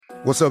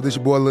What's up, this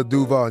your boy Lil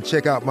Duval, and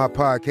check out my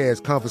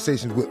podcast,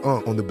 Conversations with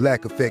Unc, on the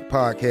Black Effect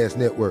Podcast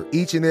Network.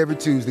 Each and every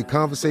Tuesday,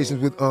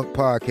 Conversations with Unc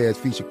podcast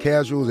feature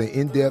casuals and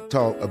in-depth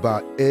talk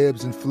about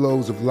ebbs and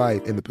flows of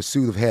life and the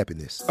pursuit of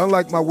happiness.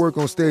 Unlike my work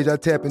on stage, I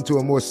tap into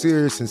a more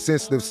serious and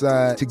sensitive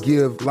side to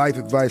give life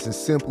advice and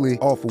simply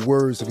offer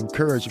words of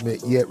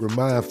encouragement, yet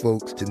remind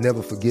folks to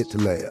never forget to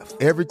laugh.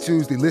 Every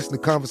Tuesday, listen to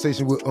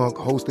Conversations with Unc,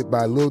 hosted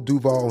by Lil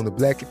Duval on the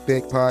Black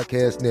Effect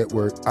Podcast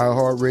Network,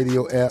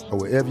 iHeartRadio app, or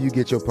wherever you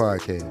get your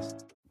podcasts.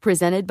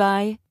 Presented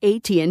by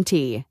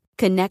AT&T.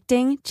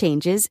 Connecting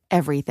changes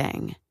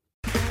everything.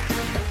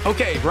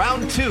 Okay,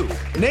 round two.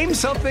 Name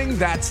something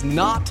that's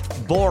not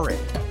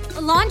boring. A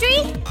laundry?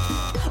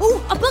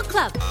 Ooh, a book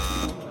club.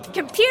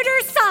 Computer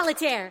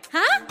solitaire,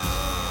 huh?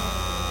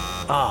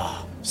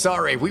 Ah,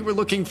 sorry, we were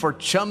looking for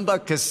Chumba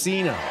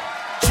Casino.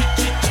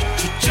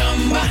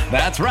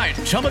 That's right,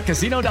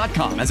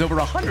 ChumbaCasino.com has over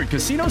 100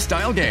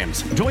 casino-style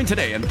games. Join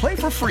today and play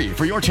for free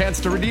for your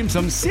chance to redeem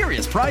some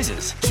serious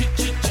prizes.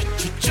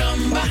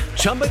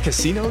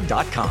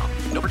 ChumbaCasino.com.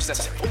 No purchase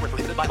necessary. Void where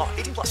prohibited by law.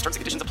 18 plus. Terms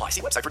and conditions apply.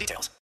 See website for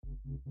details.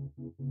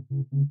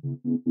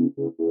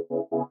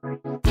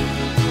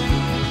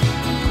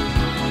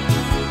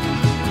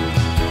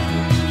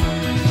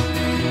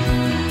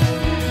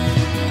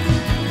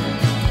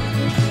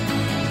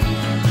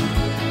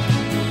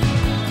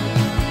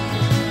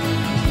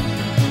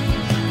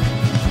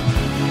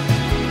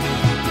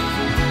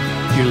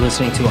 You're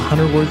listening to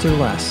 100 Words or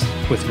Less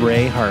with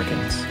Ray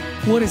Harkins.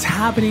 What is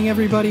happening,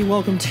 everybody?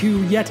 Welcome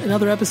to yet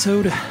another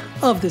episode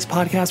of this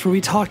podcast where we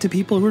talk to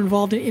people who are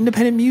involved in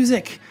independent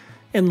music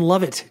and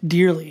love it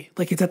dearly.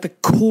 Like, it's at the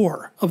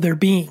core of their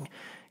being.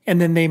 And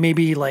then they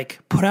maybe like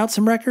put out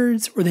some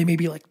records, or they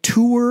maybe like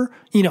tour,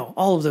 you know,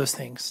 all of those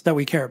things that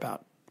we care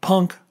about.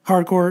 Punk,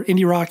 hardcore,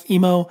 indie rock,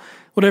 emo,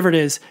 whatever it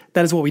is,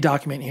 that is what we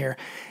document here.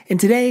 And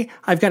today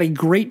I've got a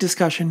great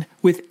discussion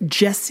with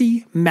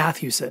Jesse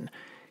Matthewson.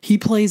 He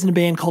plays in a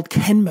band called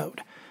Ken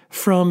Mode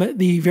from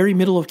the very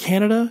middle of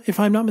Canada, if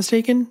I'm not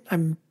mistaken.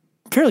 I'm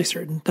fairly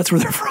certain that's where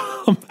they're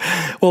from.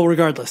 Well,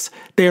 regardless,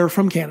 they are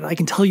from Canada. I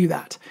can tell you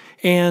that.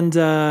 And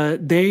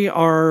they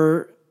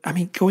are,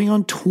 going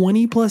on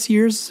 20 plus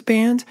years as a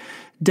band,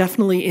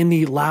 definitely in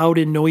the loud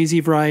and noisy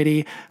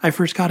variety. I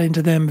first got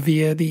into them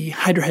via the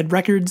Hydra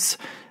Records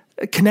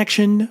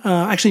connection.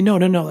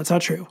 No, that's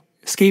not true.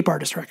 Escape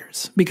Artist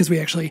Records, because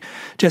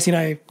Jesse and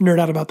I nerd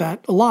out about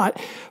that a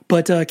lot.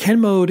 But Ken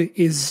Mode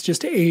is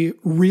just a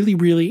really,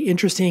 really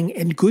interesting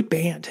and good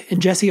band. And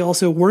Jesse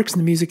also works in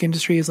the music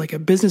industry as like a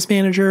business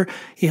manager.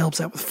 He helps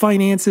out with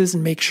finances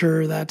and makes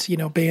sure that,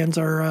 bands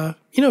are,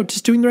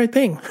 just doing the right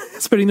thing,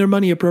 spending their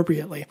money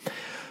appropriately.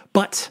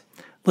 But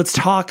let's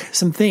talk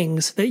some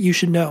things that you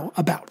should know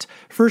about.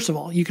 First of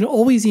all, you can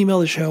always email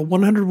the show,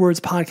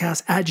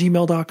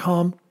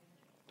 100wordspodcast@gmail.com.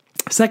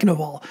 Second of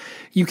all,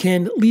 you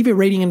can leave a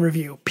rating and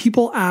review.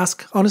 People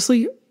ask,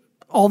 honestly,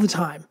 all the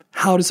time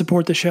how to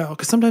support the show.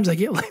 Because sometimes I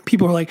get like,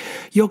 people are like,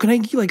 yo, can I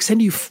like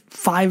send you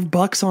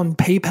 $5 on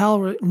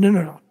PayPal?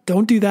 No.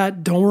 Don't do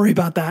that. Don't worry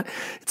about that.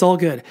 It's all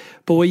good.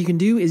 But what you can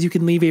do is you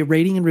can leave a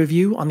rating and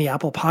review on the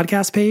Apple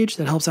Podcast page.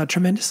 That helps out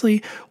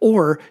tremendously.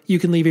 Or you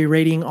can leave a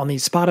rating on the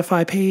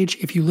Spotify page.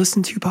 If you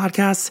listen to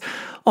podcasts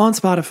on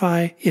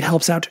Spotify, it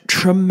helps out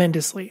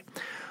tremendously.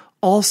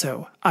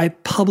 Also, I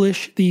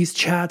publish these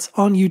chats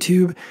on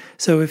YouTube.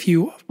 So if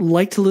you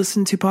like to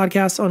listen to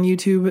podcasts on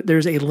YouTube,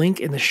 there's a link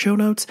in the show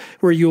notes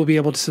where you will be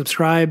able to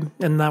subscribe.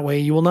 And that way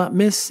you will not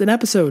miss an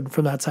episode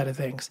from that side of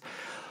things.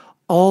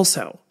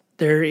 Also,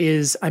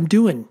 I'm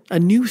doing a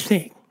new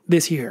thing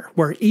this year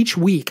where each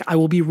week I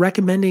will be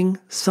recommending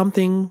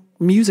something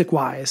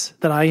music-wise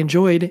that I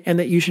enjoyed and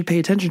that you should pay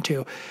attention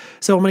to.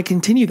 So I'm going to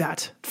continue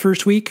that.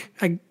 First week,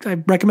 I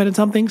recommended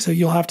something, so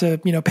you'll have to,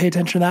 pay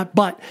attention to that.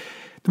 But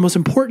the most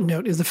important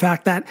note is the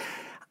fact that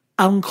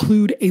I'll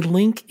include a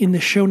link in the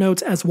show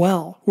notes as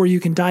well, where you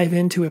can dive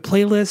into a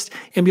playlist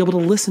and be able to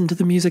listen to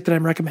the music that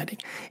I'm recommending.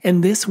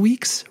 And this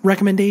week's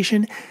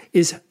recommendation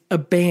is a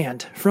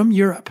band from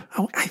Europe.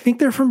 I think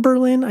they're from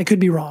Berlin. I could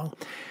be wrong.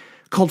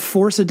 Called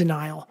Force of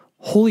Denial.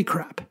 Holy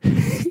crap.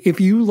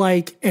 If you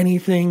like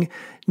anything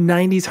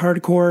 90s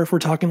hardcore, if we're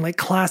talking like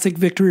classic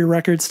Victory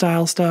Records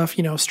style stuff,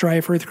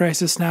 Strife, Earth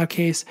Crisis,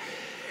 Snowcase,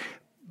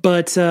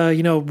 but,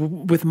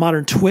 with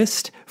modern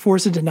twist,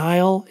 Force of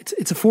Denial,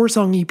 it's a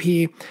 4-song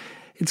EP.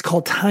 It's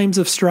called Times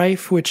of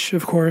Strife, which,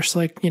 of course,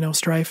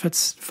 Strife,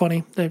 it's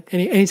funny.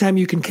 Anytime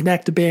you can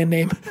connect a band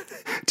name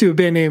to a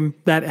band name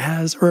that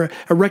has, or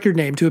a record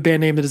name to a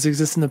band name that has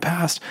existed in the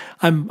past,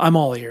 I'm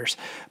all ears.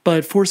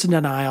 But Force of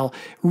Denial,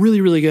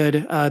 really, really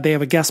good. They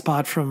have a guest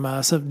spot from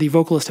the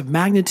vocalist of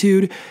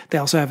Magnitude. They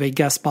also have a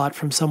guest spot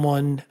from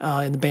someone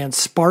in the band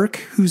Spark,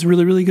 who's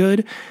really, really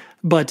good.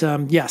 But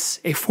yes,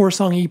 a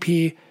 4-song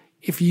EP.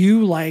 If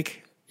you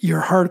like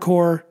your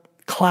hardcore,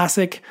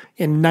 classic,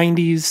 and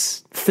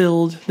 90s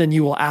filled, then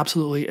you will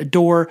absolutely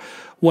adore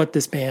what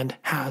this band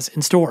has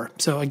in store.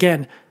 So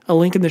again, a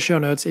link in the show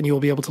notes, and you will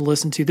be able to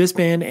listen to this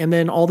band and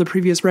then all the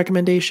previous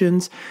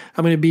recommendations.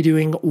 I'm going to be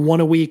doing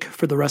one a week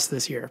for the rest of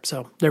this year.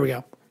 So there we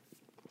go.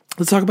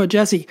 Let's talk about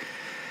Jesse.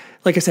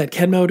 like I said,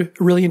 Ken Mode,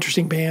 really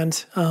interesting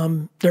band.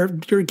 They're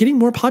getting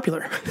more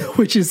popular,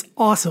 which is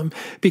awesome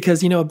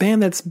because, a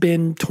band that's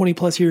been 20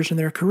 plus years in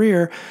their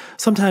career,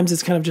 sometimes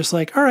it's kind of just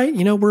like, all right,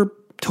 we're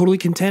totally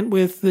content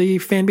with the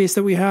fan base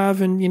that we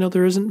have. And,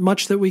 there isn't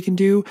much that we can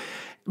do.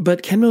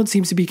 But Ken Mode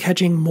seems to be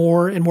catching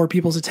more and more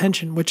people's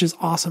attention, which is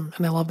awesome.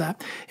 And I love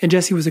that. And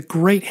Jesse was a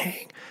great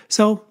hang.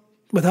 So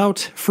without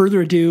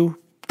further ado,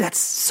 that's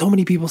so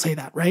many people say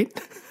that, right?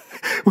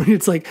 When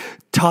it's like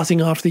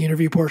tossing off the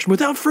interview portion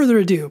without further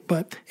ado.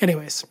 But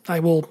anyways, I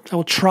will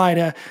try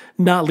to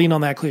not lean on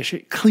that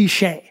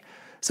cliche.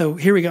 So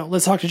here we go.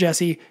 Let's talk to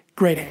Jesse.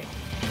 Great hang.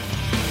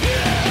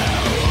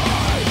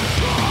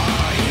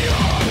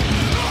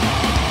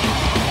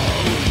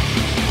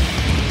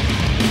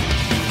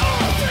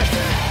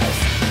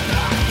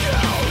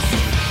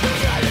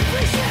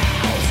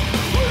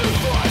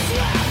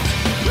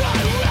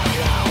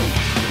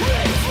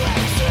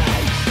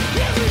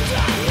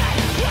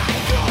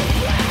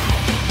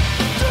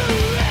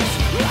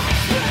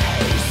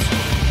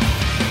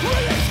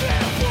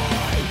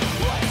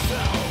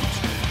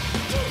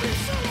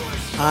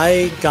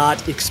 I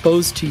got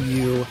exposed to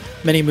you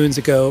many moons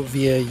ago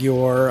via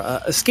your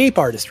Escape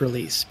Artist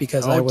release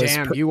because I was.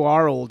 Damn, you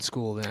are old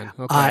school then.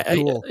 Okay,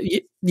 cool.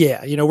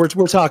 Yeah, we're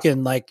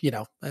talking like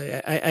I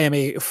am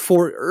a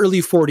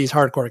early 40s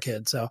hardcore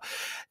kid, so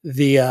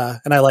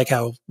and I like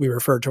how we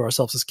refer to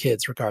ourselves as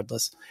kids,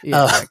 regardless.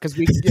 Yeah, because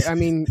a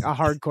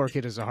hardcore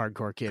kid is a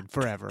hardcore kid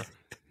forever.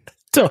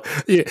 So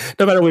yeah,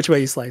 no matter which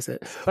way you slice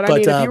it. But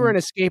if you were an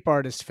Escape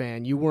Artist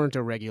fan, you weren't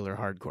a regular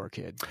hardcore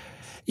kid.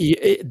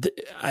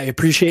 I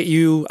appreciate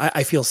you.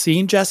 I feel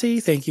seen, Jesse.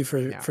 Thank you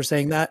for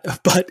saying that.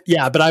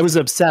 But I was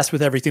obsessed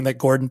with everything that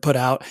Gordon put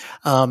out.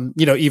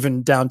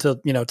 Even down to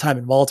Time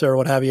in Malta or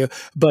what have you.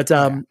 But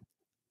how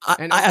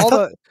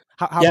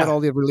about all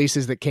the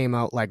releases that came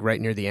out like right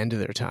near the end of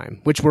their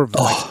time, which were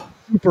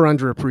super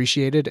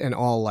underappreciated and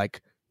all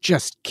like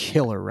just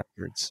killer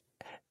records.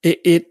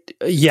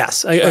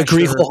 Yes, I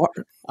agree.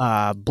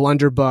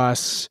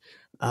 Blunderbuss,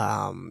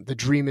 The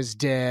Dream Is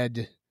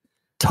Dead.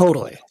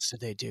 Totally. What else did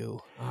they do?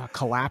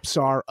 Collapse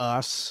Are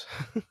Us.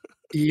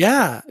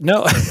 Yeah,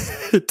 no,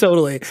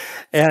 totally.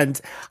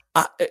 And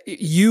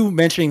you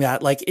mentioning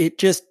that, like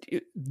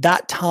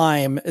that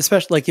time,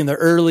 especially like in the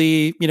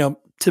early,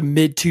 to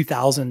mid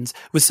 2000s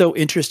was so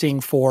interesting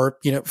for,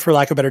 for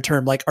lack of a better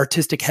term, like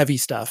artistic heavy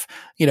stuff,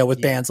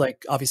 with bands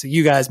like obviously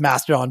you guys,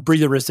 Mastodon,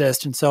 Breathe the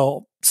Resist, and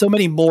so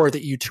many more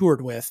that you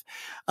toured with.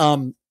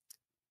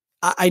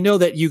 I know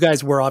that you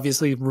guys were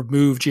obviously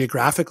removed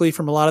geographically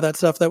from a lot of that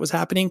stuff that was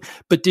happening,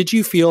 but did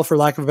you feel, for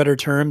lack of a better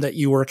term, that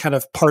you were kind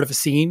of part of a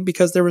scene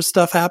because there was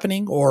stuff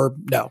happening, or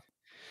no?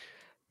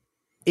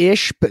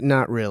 Ish, but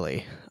not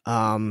really.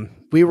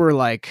 We were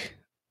like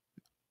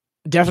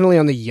definitely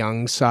on the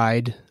young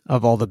side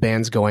of all the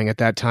bands going at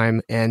that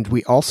time, and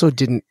we also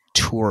didn't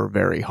tour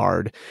very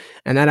hard,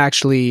 and that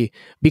actually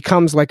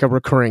becomes like a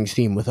recurring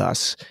theme with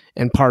us,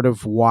 and part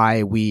of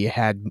why we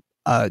had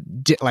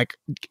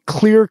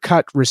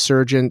clear-cut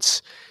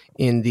resurgence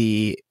in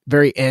the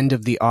very end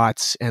of the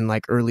aughts and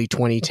like early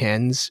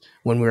 2010s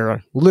when we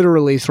were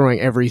literally throwing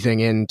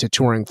everything into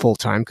touring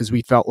full-time because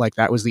we felt like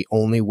that was the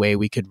only way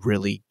we could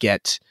really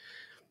get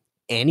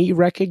any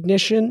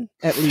recognition,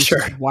 at least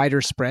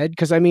wider spread.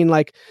 Because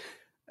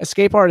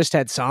Escape Artist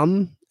had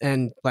some,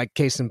 and like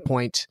case in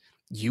point,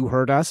 you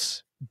heard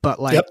us, but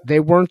they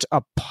weren't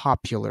a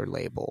popular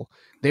label.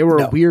 They were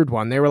a weird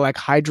one. They were like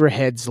Hydra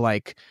Head's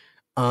like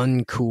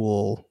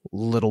uncool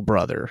little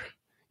brother,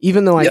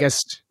 even though I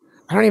guess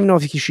I don't even know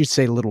if you should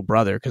say little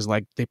brother because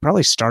like they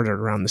probably started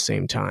around the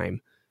same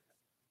time.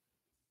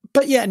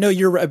 But yeah, no,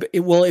 you're right. It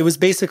was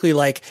basically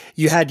like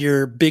you had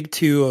your big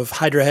two of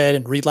Hydra Head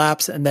and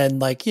Relapse, and then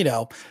like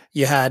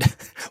you had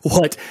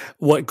what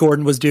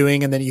Gordon was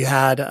doing, and then you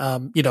had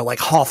like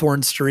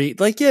Hawthorne Street,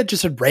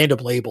 just random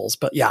labels.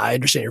 But yeah, I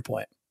understand your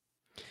point.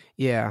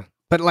 Yeah,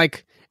 but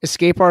like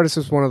Escape Artist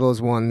was one of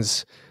those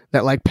ones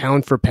that like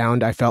pound for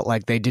pound, I felt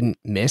like they didn't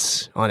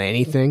miss on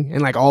anything.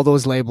 And like all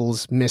those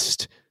labels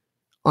missed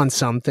on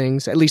some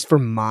things, at least for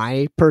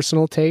my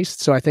personal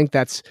taste. So I think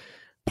that's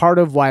part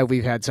of why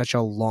we've had such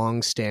a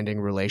long-standing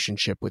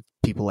relationship with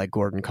people like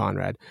Gordon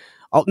Conrad.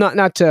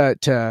 Not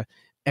to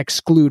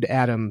exclude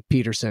Adam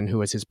Peterson,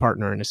 who is his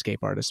partner in Escape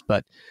Artist,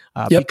 but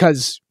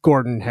because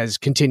Gordon has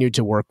continued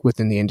to work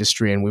within the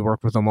industry and we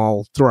work with him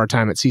all through our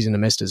time at Season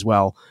of Mist as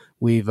well,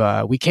 we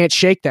can't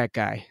shake that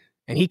guy.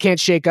 And he can't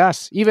shake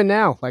us, even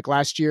now. Like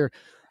last year,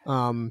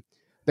 the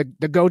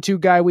go-to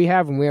guy we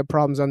have when we have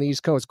problems on the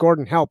East Coast,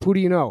 Gordon, help. Who do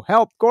you know?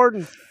 Help,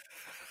 Gordon.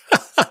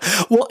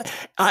 Well,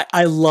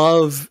 I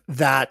love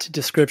that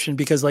description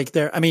because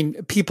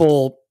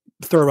people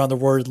throw around the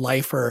word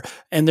lifer,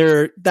 and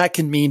that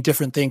can mean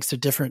different things to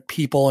different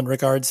people in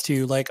regards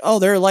to like, oh,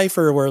 they're a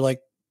lifer where like,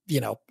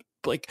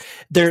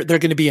 they're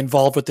going to be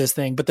involved with this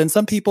thing. But then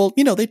some people,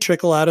 they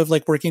trickle out of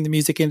like working in the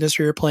music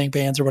industry or playing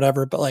bands or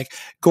whatever. But like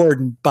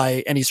Gordon,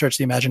 by any stretch of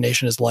the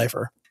imagination, is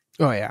lifer.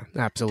 Oh yeah,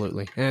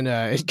 absolutely. And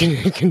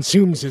it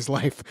consumes his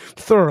life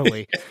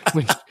thoroughly.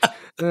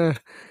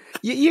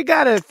 You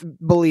gotta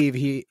believe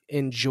he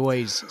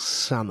enjoys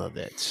some of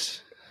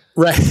it.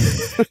 Right.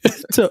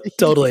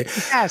 Totally.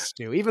 He has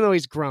to, even though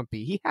he's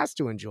grumpy, he has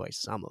to enjoy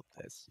some of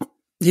this.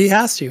 He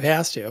has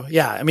to.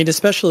 Yeah. I mean,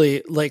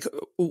 especially like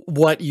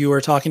what you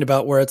were talking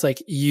about where it's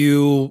like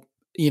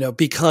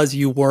because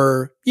you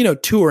were,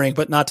 touring,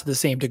 but not to the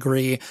same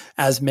degree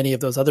as many of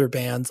those other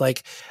bands.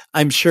 Like,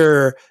 I'm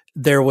sure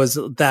there was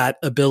that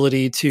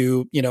ability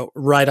to,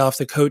 ride off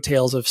the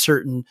coattails of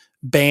certain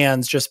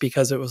bands just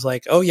because it was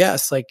like, oh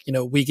yes, like,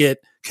 we get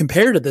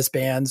compared to this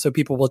band, so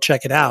people will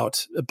check it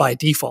out by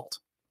default.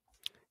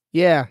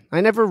 Yeah,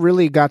 I never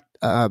really got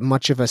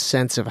much of a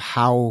sense of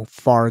how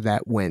far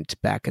that went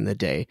back in the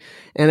day.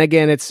 And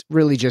again, it's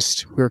really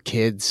just we're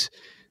kids.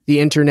 The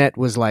internet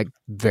was like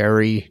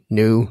very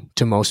new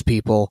to most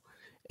people.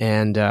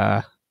 And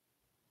us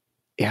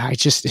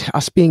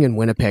being in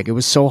Winnipeg, it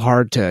was so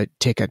hard to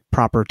take a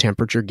proper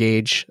temperature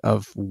gauge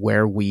of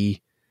where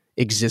we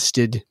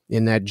existed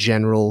in that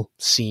general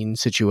scene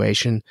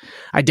situation.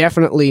 I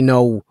definitely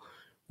know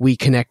we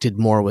connected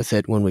more with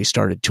it when we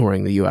started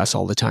touring the US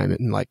all the time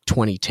in like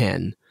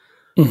 2010.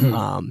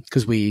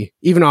 Because we,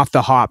 even off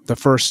the hop, the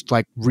first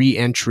like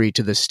re-entry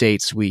to the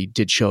States, we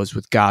did shows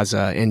with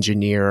Gaza,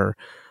 Engineer,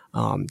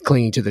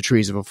 Clinging to the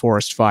Trees of a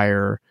Forest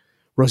Fire,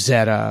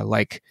 Rosetta.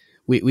 Like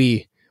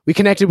we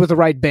connected with the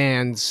right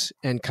bands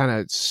and kind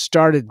of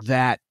started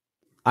that.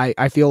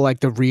 I feel like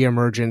the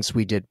re-emergence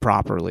we did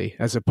properly,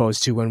 as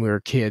opposed to when we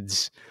were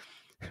kids,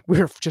 we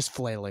were just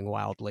flailing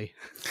wildly.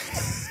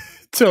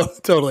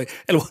 Totally.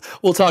 And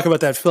we'll talk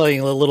about that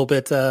feeling a little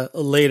bit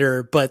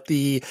later, but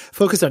the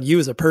focus on you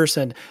as a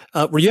person,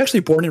 were you actually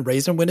born and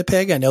raised in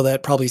Winnipeg? I know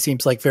that probably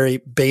seems like very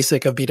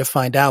basic of me to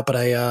find out, but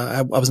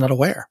I was not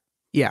aware.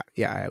 Yeah,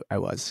 I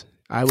was.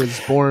 I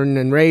was born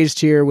and raised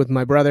here with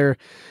my brother.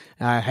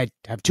 I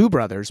have two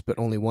brothers, but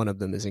only one of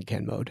them is in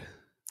Ken mode.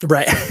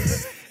 Right.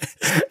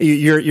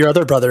 Your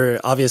other brother,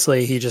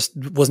 obviously, he just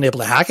wasn't able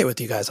to hack it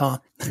with you guys, huh?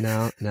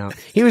 No.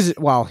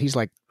 He's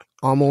like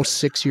almost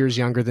 6 years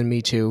younger than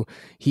me too.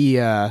 He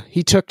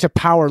took to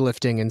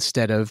powerlifting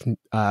instead of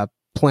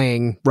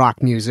playing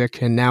rock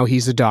music, and now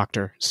he's a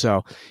doctor.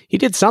 So he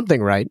did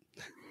something right.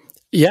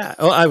 Yeah,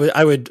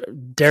 I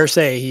would dare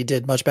say he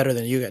did much better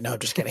than you. No,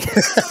 just kidding.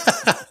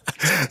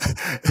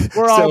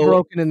 We're all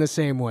broken in the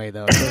same way,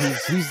 though.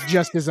 So he's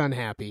just as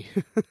unhappy.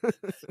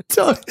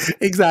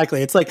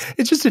 Exactly.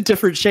 It's just a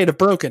different shade of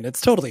broken.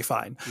 It's totally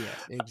fine.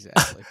 Yeah,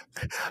 exactly.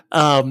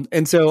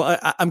 And so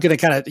I'm going to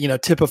kind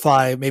of,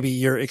 typify maybe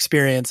your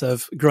experience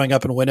of growing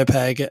up in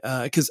Winnipeg.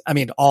 Cause I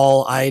mean,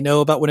 all I know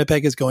about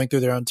Winnipeg is going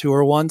through their own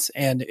tour once.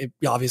 And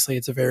obviously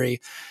it's a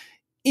very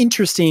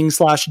interesting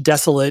 /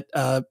 desolate,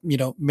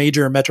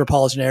 major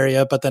metropolitan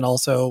area, but then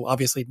also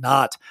obviously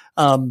not.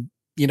 I'm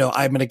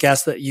going to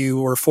guess that you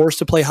were forced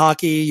to play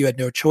hockey. You had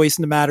no choice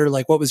in the matter.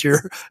 Like, what was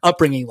your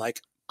upbringing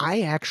like?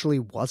 I actually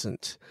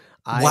wasn't.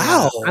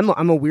 Wow.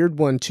 I'm a weird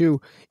one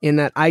too, in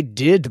that I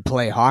did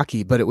play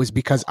hockey, but it was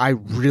because I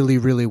really,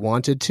 really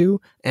wanted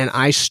to. And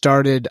I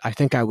started, I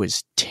think I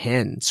was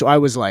 10. So I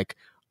was like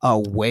a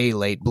way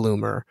late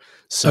bloomer.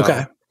 So,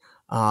 okay.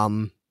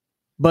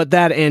 But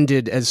that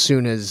ended as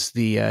soon as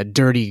the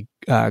dirty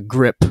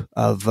grip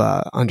of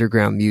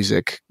underground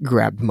music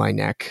grabbed my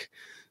neck.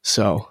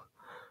 So,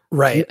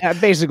 right.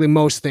 Basically,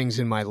 most things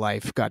in my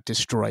life got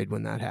destroyed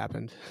when that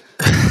happened.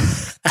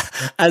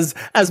 As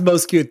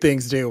most good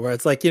things do, where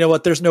it's like, you know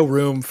what, there's no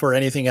room for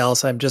anything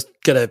else. I'm just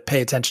going to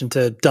pay attention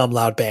to dumb,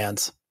 loud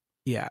bands.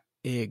 Yeah,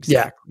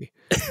 exactly.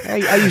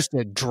 Yeah. I used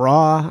to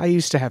draw. I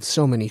used to have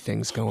so many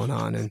things going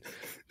on and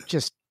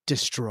just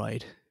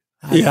destroyed.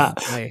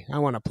 I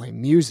want to play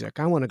music.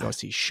 I want to go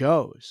see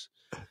shows.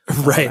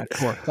 Right.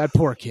 That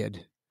poor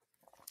kid.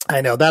 I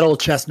know, that old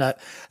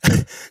chestnut.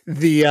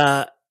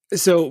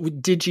 So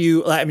did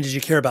you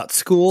care about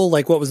school?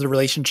 Like, what was the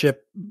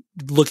relationship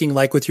looking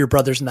like with your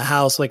brothers in the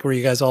house? Like, were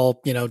you guys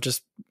all,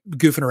 just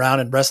goofing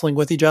around and wrestling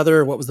with each other?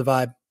 Or what was the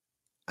vibe?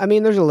 I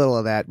mean, there's a little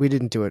of that. We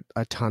didn't do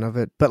a ton of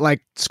it, but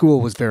like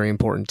school was very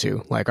important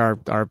too. Like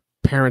our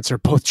parents are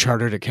both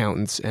chartered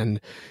accountants, and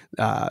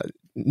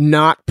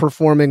not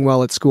performing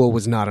well at school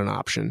was not an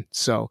option.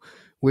 So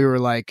we were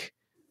like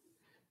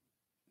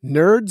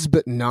nerds,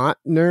 but not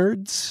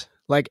nerds,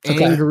 like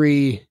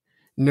angry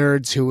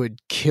nerds who would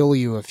kill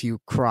you if you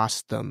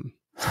crossed them.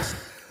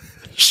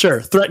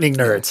 Sure. Threatening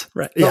nerds.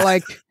 Right.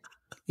 But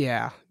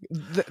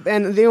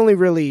and they only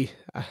really,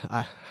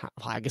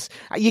 I guess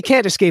you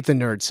can't escape the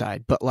nerd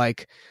side, but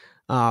like,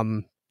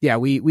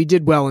 we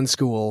did well in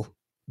school,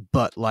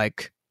 but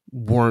like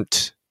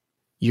weren't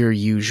your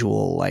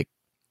usual like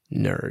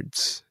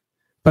nerds.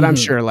 But I'm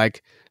sure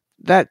like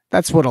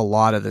that's what a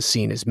lot of the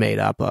scene is made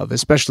up of,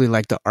 especially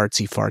like the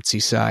artsy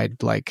fartsy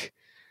side. Like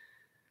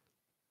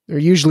they're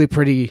usually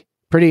pretty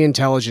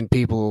intelligent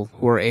people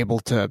who are able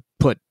to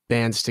put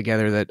bands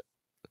together that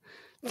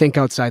think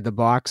outside the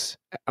box.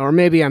 Or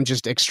maybe I'm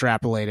just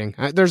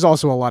extrapolating. There's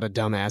also a lot of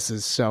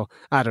dumbasses, so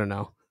I don't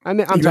know. I'm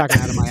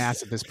talking out of my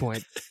ass at this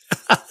point.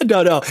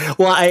 No.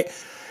 Well,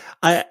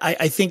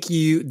 I think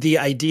the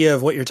idea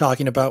of what you're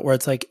talking about, where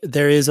it's like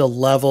there is a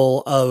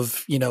level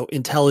of,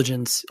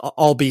 intelligence,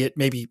 albeit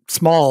maybe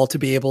small, to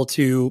be able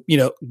to,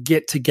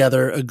 get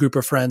together a group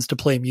of friends to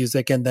play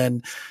music and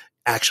then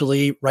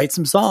actually write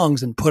some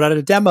songs and put out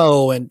a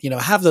demo and,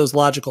 have those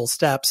logical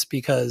steps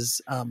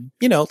because,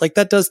 like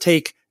that does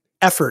take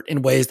effort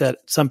in ways that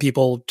some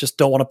people just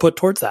don't want to put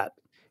towards that.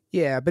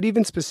 Yeah. But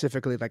even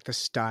specifically like the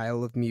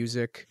style of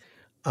music,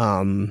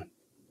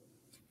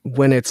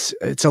 when it's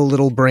a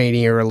little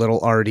brainier, a little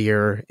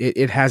artier,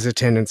 it has a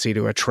tendency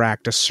to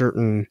attract a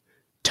certain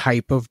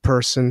type of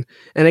person.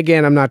 And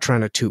again, I'm not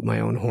trying to toot my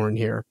own horn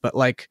here, but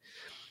like,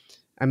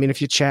 I mean,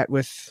 if you chat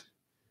with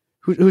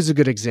who's a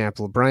good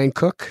example, Brian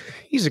Cook,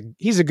 he's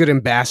a good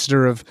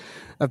ambassador of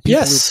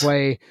people who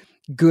play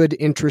good,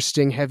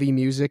 interesting, heavy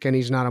music, and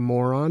he's not a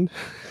moron.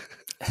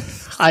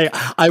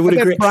 I would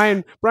agree.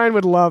 Brian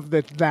would love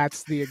that.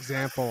 That's the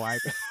example.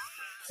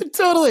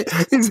 Totally.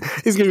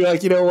 He's gonna be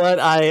like, you know what?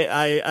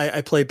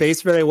 I play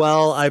bass very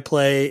well. I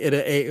play in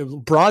a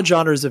broad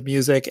genres of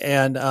music,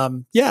 and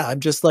I'm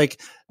just like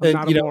I'm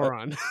not a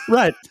moron,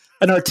 right?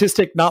 An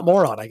artistic not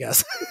moron, I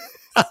guess.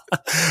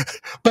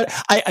 But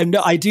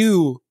I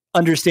do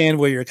understand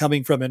where you're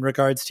coming from in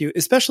regards to,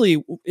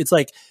 especially it's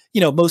like,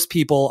 most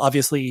people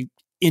obviously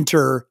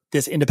enter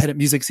this independent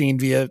music scene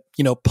via,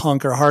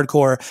 punk or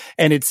hardcore.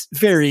 And it's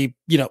very,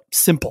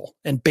 simple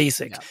and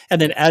basic. Yeah.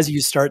 And then as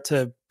you start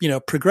to,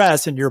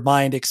 progress and your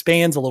mind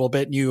expands a little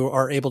bit and you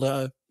are able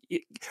to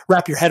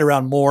wrap your head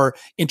around more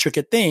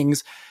intricate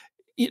things,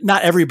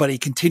 not everybody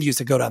continues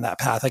to go down that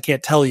path. I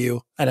can't tell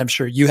you. And I'm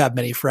sure you have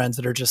many friends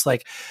that are just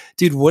like,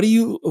 dude, why do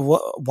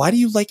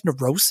you like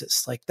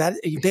Neurosis? Like that,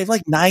 they have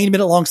like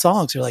 9-minute long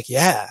songs. You're like,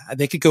 yeah,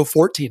 they could go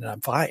 14 and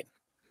I'm fine.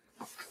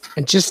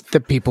 And just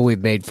the people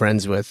we've made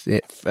friends with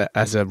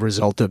as a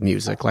result of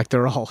music, like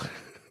they're all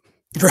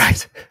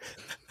right.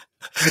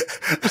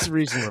 That's the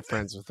reason we're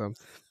friends with them.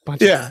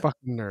 Bunch of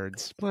fucking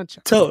nerds.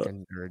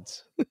 Fucking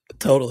nerds.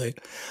 Totally.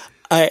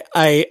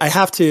 I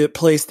have to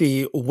place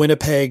the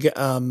Winnipeg,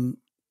 a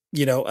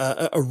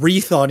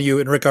wreath on you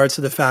in regards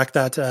to the fact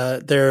that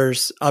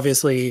there's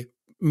obviously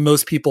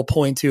most people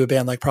point to a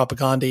band like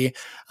Propagandhi,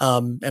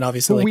 and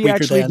obviously like we weaker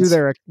actually bands.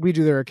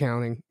 do their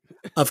accounting.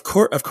 Of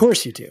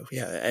course you do.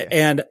 Yeah.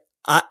 And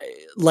I'm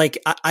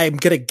going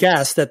to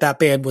guess that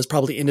band was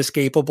probably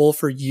inescapable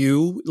for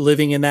you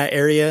living in that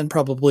area and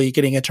probably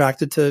getting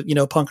attracted to,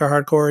 punk or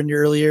hardcore in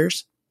your early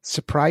years.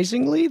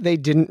 Surprisingly, they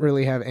didn't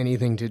really have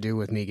anything to do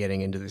with me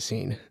getting into the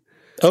scene.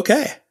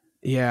 Okay.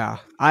 Yeah.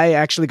 I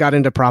actually got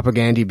into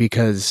Propagandhi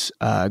because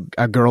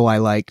a girl I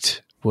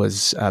liked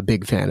was a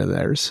big fan of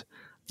theirs.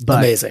 But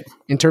amazing.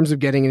 In terms of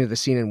getting into the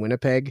scene in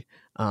Winnipeg,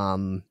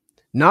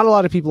 not a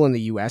lot of people in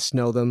the US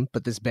know them,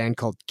 but this band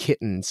called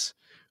Kittens,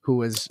 who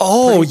was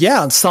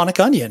on Sonic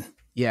Unyon.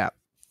 Yeah.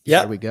 Yeah.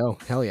 There we go.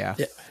 Hell yeah.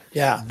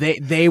 Yeah.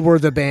 They were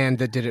the band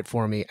that did it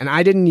for me. And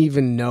I didn't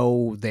even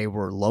know they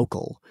were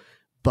local,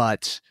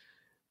 but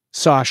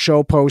saw a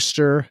show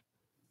poster.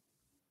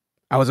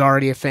 I was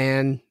already a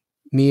fan.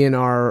 Me and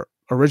our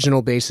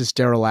original bassist,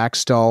 Daryl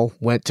Axtell,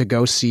 went to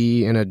go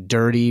see in a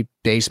dirty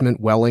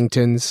basement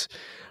Wellingtons.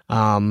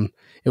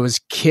 It was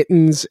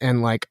Kittens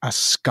and like a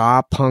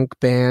ska punk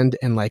band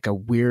and like a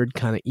weird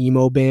kind of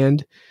emo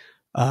band.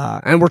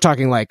 And we're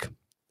talking like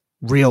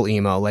real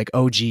emo, like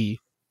OG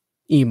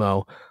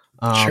emo.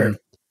 Sure.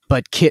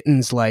 But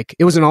Kittens, like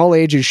it was an all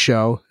ages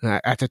show.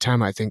 At the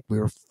time, I think we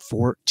were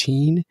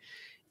 14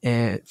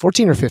 or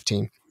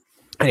 15.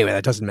 Anyway,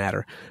 that doesn't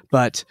matter.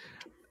 But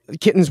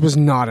Kittens was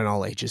not an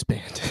all ages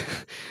band.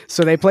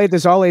 So they played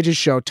this all ages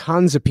show,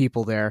 tons of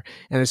people there.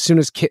 And as soon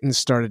as Kittens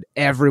started,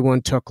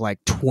 everyone took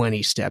like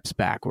 20 steps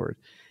backward.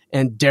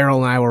 And Daryl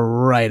and I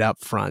were right up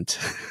front.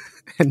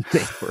 And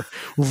they were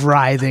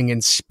writhing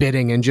and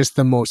spitting and just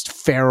the most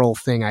feral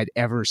thing I'd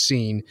ever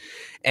seen.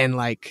 And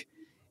like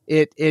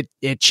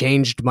it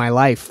changed my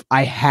life.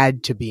 I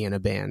had to be in a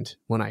band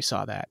when I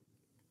saw that.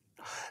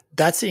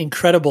 That's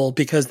incredible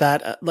because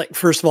that,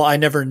 first of all, I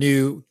never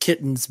knew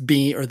Kittens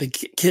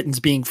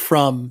being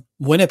from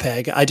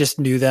Winnipeg. I just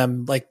knew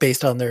them like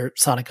based on their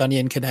Sonic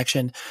Unyon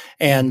connection.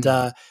 And,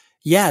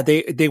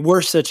 they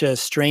were such a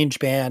strange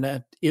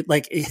band.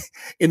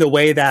 In the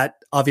way that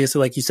obviously,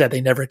 like you said,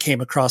 they never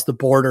came across the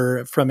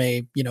border from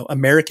a,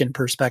 American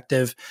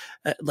perspective,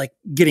 like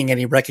getting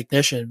any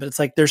recognition. But it's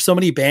like, there's so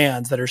many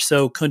bands that are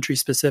so country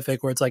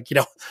specific where it's like,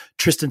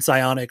 Tristan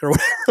Psionic or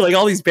whatever, like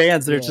all these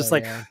bands that are just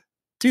like,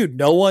 dude,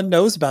 no one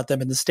knows about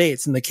them in the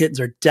States. And the Kittens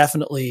are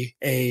definitely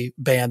a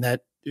band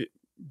that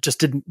just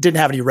didn't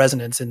have any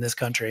resonance in this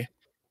country.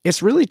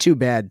 It's really too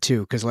bad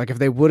too. Cause like if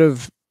they would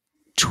have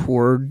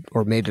toured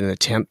or made an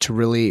attempt to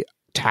really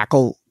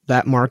tackle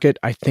that market,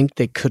 I think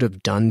they could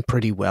have done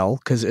pretty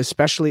well. Cause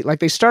especially like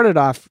they started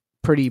off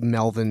pretty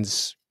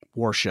Melvin's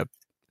worship,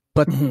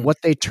 but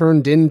what they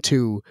turned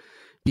into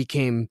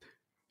became,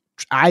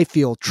 I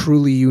feel,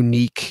 truly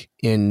unique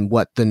in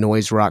what the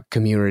noise rock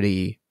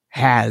community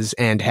has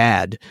and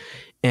had.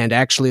 And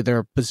actually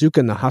their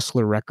Bazooka and the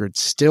Hustler record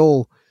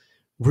still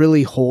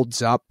really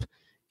holds up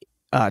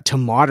to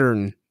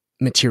modern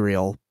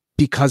material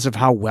because of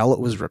how well it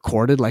was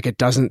recorded. Like, it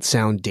doesn't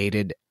sound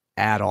dated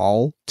at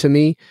all to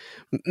me.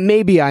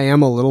 Maybe I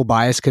am a little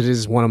biased because it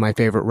is one of my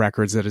favorite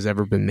records that has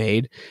ever been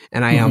made.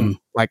 And I am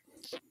like,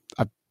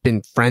 I've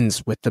been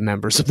friends with the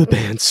members of the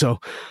band. So,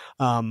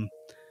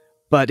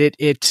 but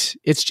it's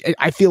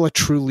I feel a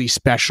truly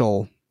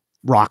special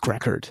rock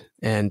record,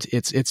 and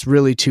it's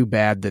really too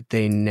bad that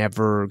they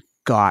never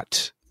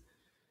got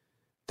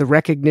the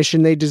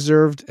recognition they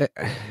deserved.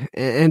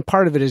 And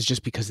part of it is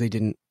just because they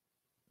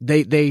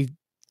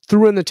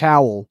threw in the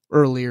towel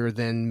earlier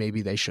than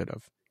maybe they should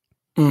have.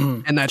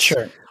 And that's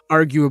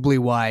arguably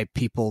why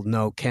people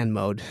know Ken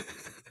Mode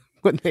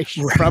when they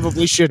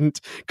probably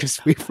shouldn't,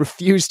 because we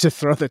refuse to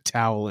throw the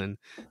towel in.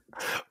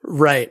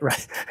 Right.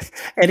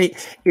 And it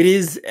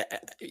is,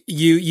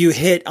 you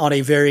hit on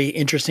a very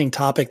interesting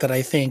topic that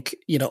I think,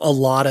 a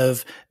lot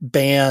of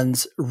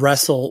bands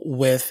wrestle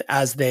with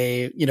as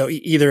they,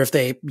 either if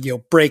they,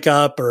 break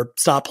up or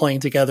stop playing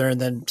together and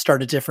then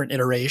start a different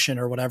iteration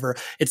or whatever.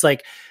 It's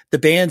like the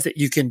bands that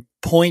you can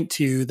point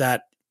to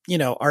that,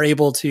 are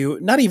able to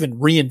not even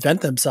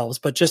reinvent themselves,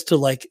 but just to,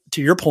 like,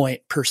 to your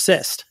point,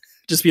 persist.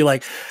 Just be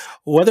like,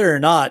 whether or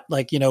not,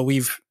 like,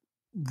 we've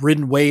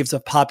ridden waves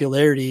of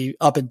popularity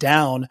up and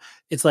down,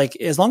 it's like,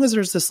 as long as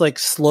there's this like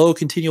slow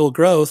continual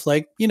growth,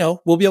 like,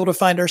 we'll be able to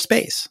find our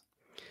space.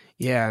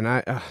 Yeah. And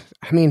I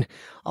mean,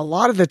 a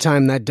lot of the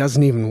time that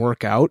doesn't even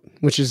work out,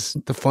 which is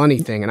the funny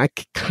thing. And I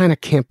kind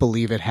of can't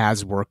believe it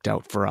has worked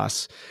out for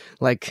us.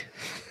 Like,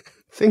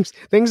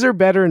 things are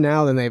better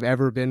now than they've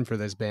ever been for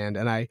this band.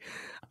 And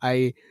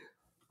I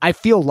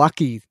feel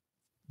lucky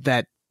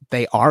that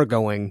they are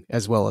going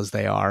as well as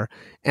they are.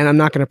 And I'm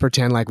not going to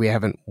pretend like we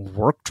haven't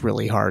worked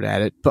really hard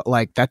at it, but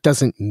like, that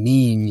doesn't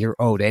mean you're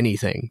owed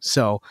anything.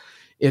 So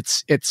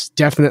it's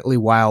definitely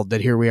wild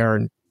that here we are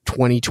in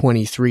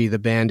 2023, the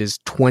band is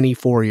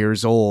 24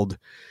 years old,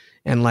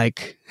 and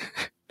like,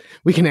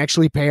 we can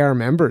actually pay our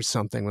members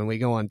something when we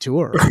go on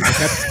tour. Like,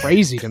 that's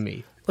crazy to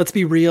me. Let's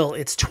be real.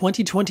 It's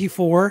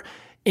 2024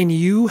 and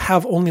you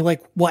have only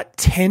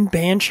 10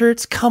 band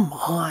shirts? Come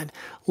on.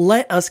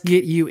 Let us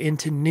get you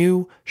into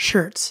new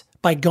shirts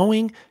by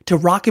going to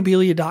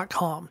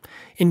rockabilia.com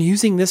and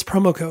using this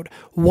promo code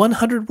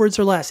 100 words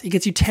or less. It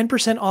gets you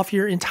 10% off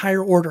your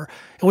entire order.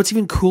 And what's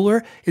even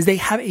cooler is they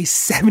have a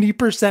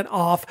 70%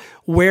 off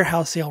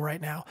warehouse sale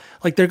right now.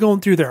 Like, they're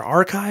going through their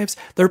archives.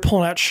 They're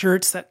pulling out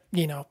shirts that,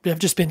 have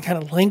just been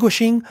kind of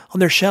languishing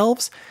on their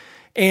shelves.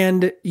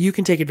 And you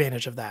can take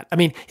advantage of that. I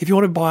mean, if you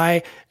want to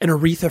buy an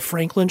Aretha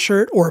Franklin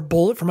shirt or a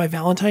Bullet for My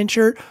Valentine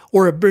shirt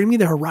or a Bring Me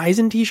the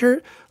Horizon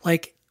t-shirt,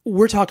 like,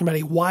 we're talking about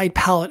a wide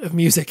palette of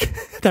music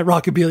that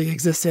Rockabilia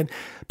exists in,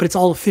 but it's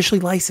all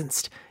officially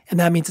licensed. And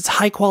that means it's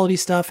high quality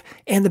stuff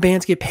and the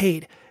bands get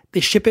paid.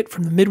 They ship it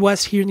from the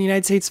Midwest here in the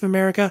United States of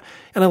America.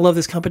 And I love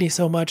this company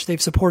so much. They've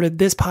supported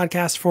this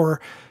podcast for,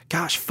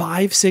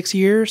 5-6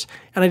 years.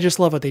 And I just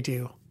love what they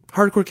do.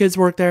 Hardcore Kids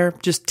work there,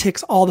 just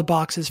ticks all the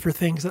boxes for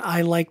things that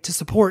I like to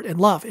support and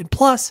love. And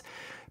plus,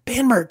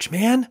 band merch,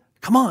 man.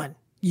 Come on.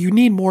 You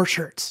need more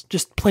shirts.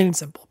 Just plain and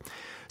simple.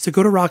 So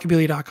go to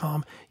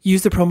rockabilia.com,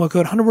 use the promo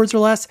code 100 words or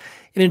less,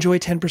 and enjoy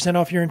 10%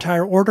 off your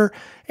entire order,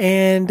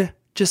 and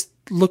just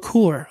look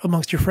cooler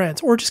amongst your friends,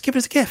 or just give it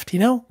as a gift,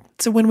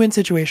 It's a win-win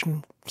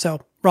situation.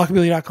 So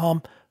rockabilia.com,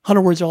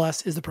 100 words or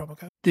less is the promo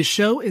code. This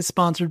show is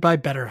sponsored by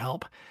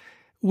BetterHelp.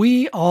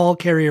 We all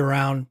carry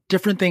around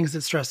different things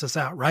that stress us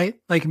out, right?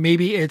 Like,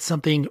 maybe it's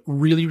something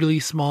really, really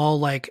small,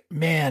 like,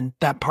 man,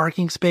 that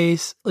parking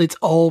space, it's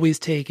always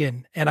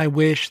taken. And I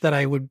wish that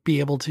I would be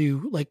able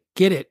to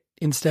get it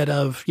instead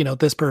of,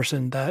 this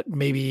person that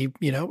maybe,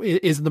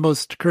 isn't the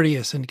most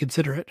courteous and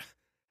considerate.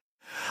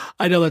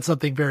 I know that's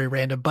something very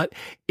random, but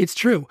it's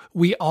true.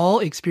 We all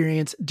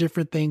experience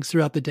different things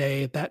throughout the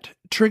day that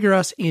trigger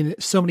us in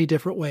so many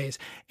different ways.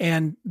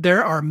 And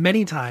there are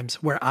many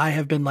times where I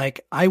have been like,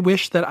 I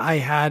wish that I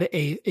had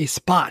a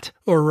spot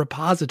or a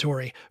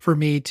repository for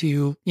me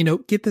to,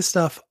 get this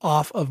stuff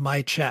off of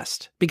my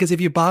chest. Because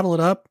if you bottle it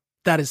up,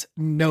 that is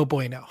no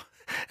bueno.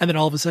 And then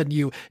all of a sudden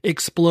you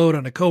explode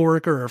on a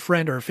coworker or a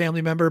friend or a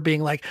family member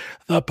being like,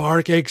 the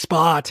parking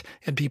spot.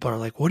 And people are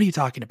like, what are you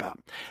talking about?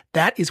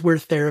 That is where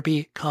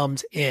therapy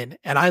comes in.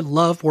 And I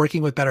love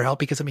working with BetterHelp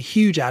because I'm a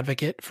huge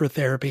advocate for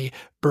therapy,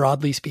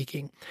 broadly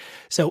speaking.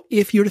 So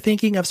if you're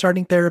thinking of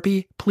starting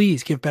therapy,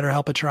 please give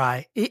BetterHelp a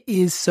try. It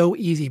is so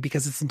easy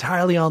because it's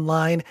entirely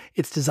online.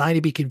 It's designed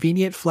to be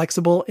convenient,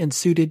 flexible, and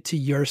suited to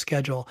your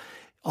schedule.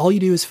 All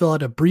you do is fill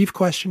out a brief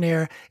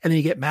questionnaire, and then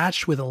you get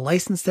matched with a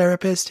licensed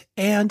therapist.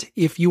 And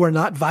if you are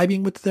not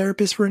vibing with the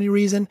therapist for any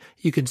reason,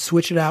 you can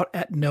switch it out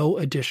at no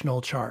additional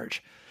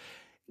charge.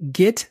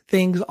 Get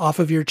things off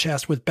of your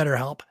chest with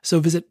BetterHelp. So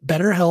visit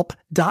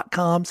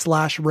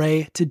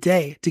betterhelp.com/Ray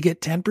today to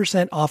get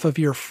 10% off of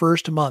your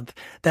first month.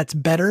 That's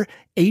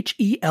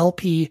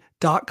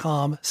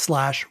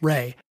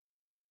betterhelp.com/Ray.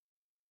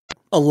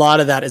 A lot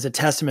of that is a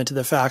testament to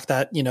the fact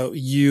that,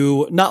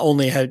 you not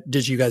only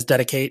did you guys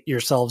dedicate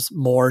yourselves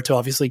more to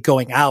obviously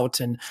going out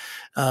and,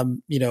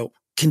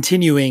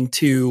 continuing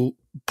to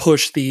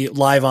push the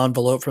live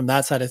envelope from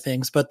that side of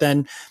things, but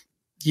then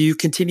you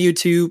continue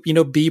to,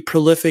 be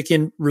prolific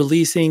in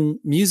releasing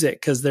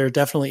music, because there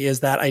definitely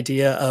is that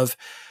idea of,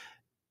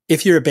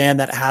 if you're a band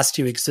that has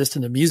to exist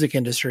in the music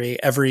industry,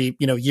 every,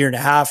 year and a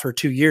half or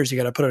 2 years, you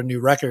got to put out a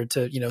new record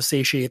to,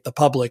 satiate the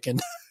public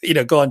and,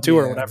 go on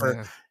tour or whatever.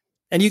 Yeah.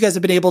 And you guys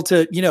have been able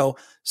to,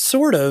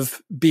 sort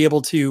of be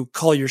able to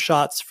call your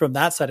shots from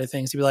that side of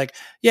things to be like,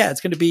 yeah,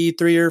 it's going to be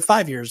 3 or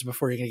 5 years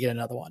before you're going to get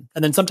another one.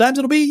 And then sometimes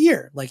it'll be a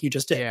year, like you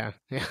just did.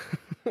 Yeah.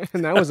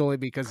 And that was only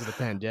because of the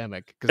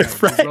pandemic.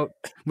 Because Right.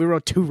 we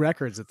wrote 2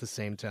 records at the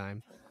same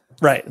time.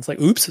 Right. It's like,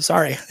 oops,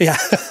 sorry. Yeah.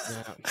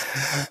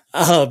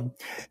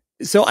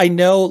 So I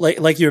know,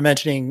 like you were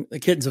mentioning, the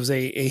Kittens was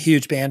a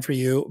huge band for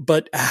you,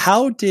 but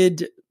how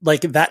did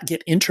that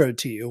get introed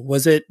to you?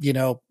 Was it,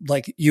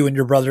 like you and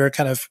your brother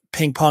kind of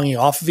ping ponging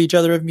off of each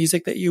other of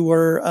music that you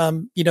were,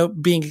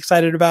 being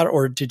excited about,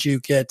 or did you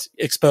get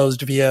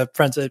exposed via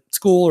friends at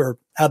school, or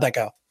how'd that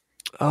go?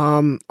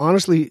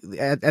 Honestly,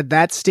 at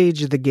that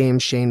stage of the game,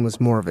 Shane was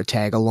more of a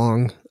tag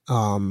along.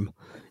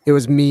 It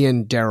was me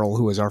and Daryl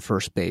who was our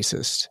first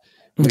bassist.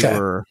 Okay.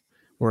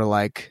 We're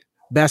like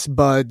best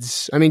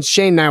buds. I mean,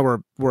 Shane and I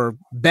were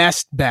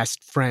best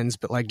friends,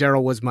 but like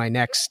Daryl was my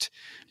next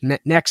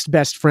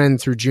best friend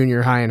through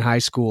junior high and high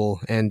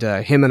school, and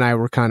him and I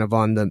were kind of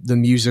on the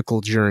musical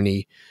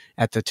journey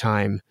at the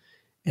time,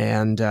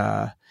 and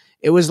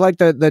it was like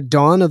the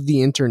dawn of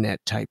the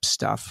internet type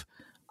stuff.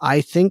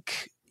 I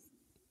think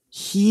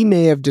he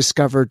may have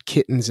discovered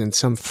Kittens in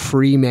some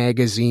free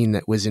magazine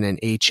that was in an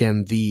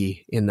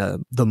HMV in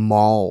the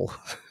mall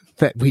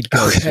that we'd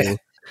go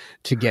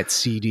to get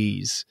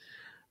CDs.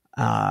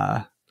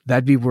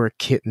 That'd be where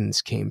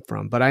Kittens came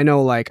from. But I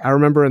know, I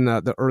remember in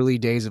the early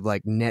days of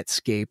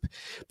Netscape,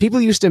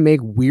 people used to make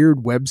weird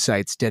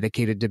websites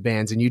dedicated to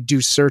bands, and you'd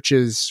do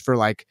searches for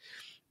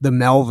the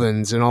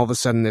Melvins, and all of a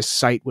sudden this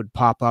site would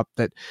pop up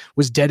that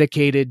was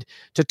dedicated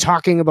to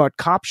talking about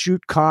Cop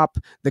Shoot Cop,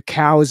 The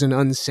Cows, and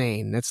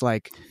Unsane. It's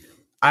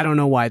I don't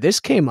know why this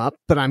came up,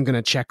 but I'm going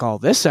to check all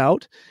this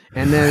out.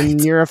 And then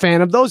you're a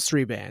fan of those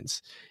 3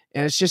 bands.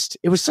 And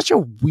it was such a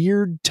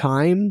weird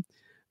time.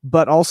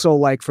 But also,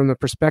 from the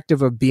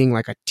perspective of being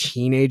a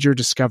teenager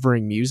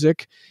discovering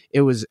music,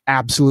 it was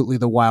absolutely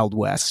the Wild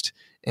West.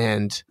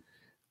 And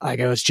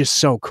it was just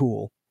so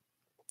cool.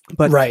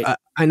 But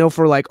I know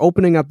for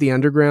opening up the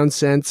underground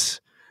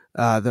sense,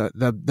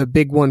 the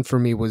big one for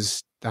me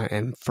was,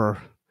 and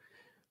for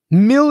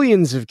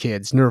millions of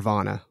kids,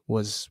 Nirvana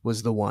was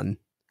the one.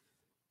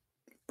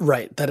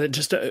 Right. That it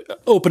just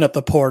opened up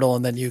the portal,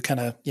 and then you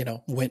kind of,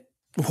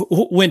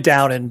 went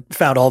down and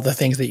found all the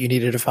things that you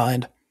needed to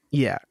find.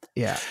 Yeah.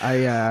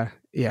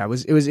 It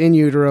was In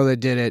Utero that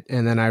did it,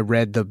 and then I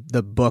read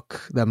the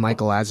book that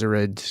Michael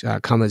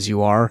Azerrad, Come As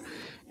You Are,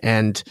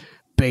 and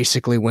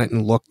basically went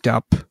and looked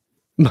up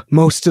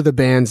most of the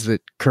bands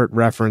that Kurt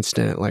referenced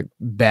in it, like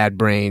Bad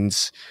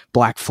Brains,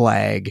 Black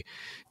Flag,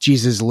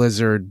 Jesus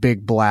Lizard,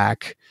 Big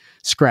Black,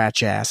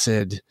 Scratch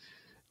Acid,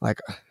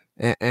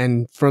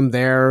 and from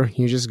there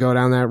you just go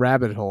down that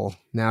rabbit hole.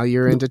 Now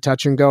you're into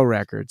Touch and Go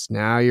Records.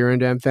 Now you're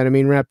into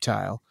Amphetamine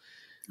Reptile.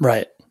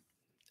 Right.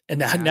 And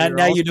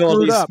now you know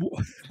all these,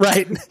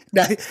 right?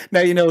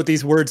 Now you know what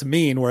these words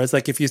mean. Whereas,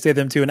 if you say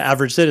them to an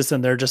average citizen,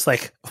 they're just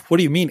like, "What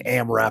do you mean,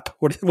 AMRAP?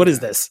 What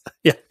is this?"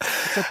 Yeah,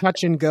 it's a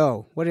touch and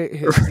go. What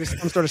is this,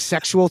 some sort of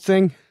sexual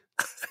thing?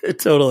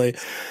 Totally.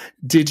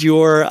 Did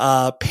your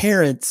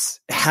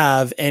parents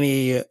have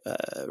any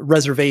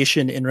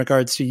reservation in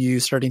regards to you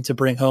starting to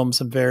bring home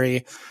some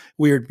very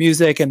weird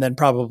music, and then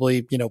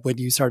probably when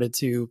you started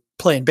to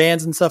play in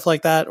bands and stuff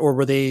like that, or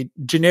were they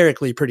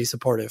generically pretty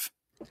supportive?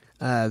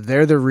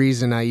 They're the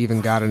reason I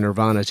even got a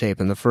Nirvana tape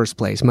in the first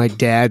place. My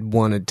dad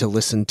wanted to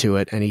listen to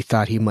it, and he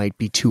thought he might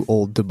be too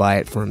old to buy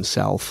it for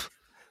himself.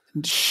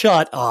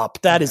 Shut up.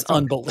 That is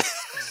unbelievable.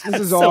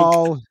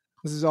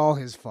 This is all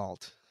his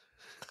fault.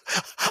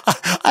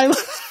 I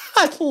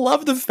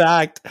love the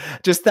fact,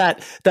 just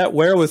that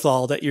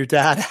wherewithal that your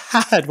dad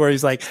had, where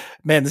he's like,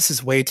 man, this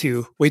is way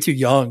too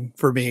young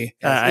for me.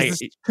 Is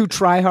this too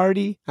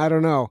try-hardy? I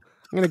don't know.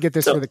 I'm going to get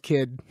this for the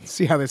kid.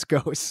 See how this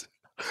goes.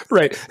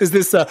 Right. Is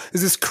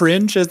this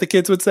cringe, as the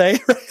kids would say?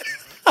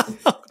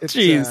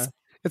 Jeez.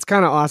 It's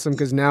kind of awesome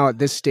because now at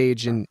this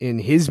stage in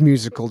his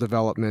musical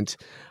development,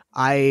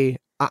 I'm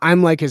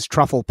like his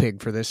truffle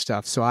pig for this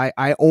stuff. So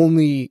I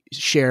only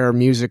share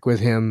music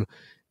with him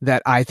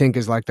that I think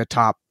is the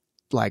top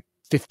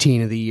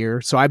 15 of the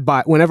year. So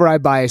whenever I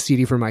buy a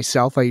CD for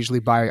myself, I usually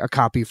buy a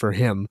copy for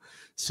him.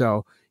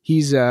 So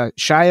he's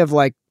shy of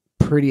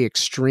pretty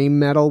extreme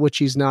metal, which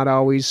he's not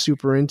always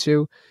super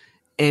into.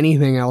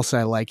 Anything else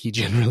I like, he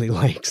generally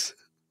likes.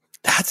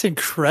 That's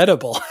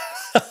incredible.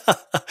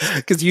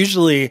 Because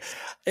usually,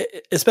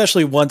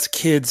 especially once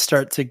kids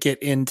start to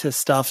get into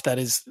stuff that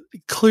is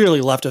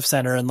clearly left of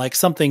center and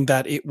something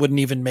that it wouldn't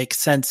even make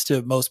sense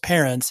to most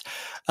parents,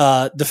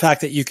 the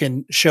fact that you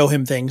can show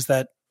him things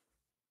that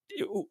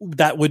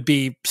would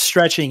be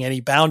stretching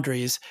any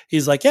boundaries,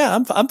 he's like, yeah,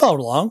 I'm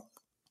following along.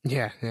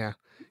 Yeah.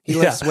 He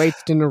lifts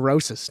weights to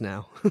Neurosis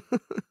now.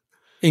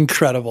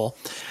 Incredible.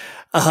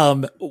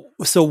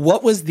 So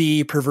what was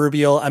the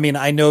proverbial, I mean,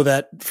 I know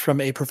that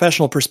from a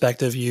professional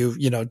perspective, you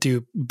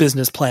do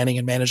business planning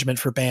and management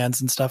for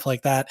bands and stuff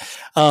like that.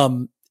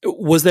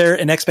 Was there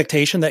an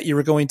expectation that you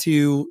were going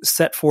to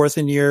set forth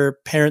in your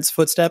parents'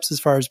 footsteps as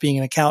far as being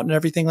an accountant and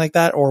everything like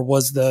that? Or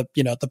was the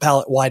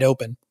palette wide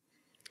open?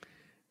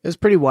 It was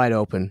pretty wide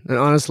open. And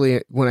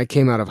honestly, when I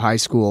came out of high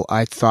school,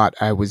 I thought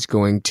I was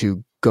going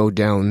to go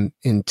down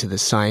into the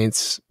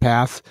science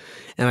path.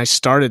 And I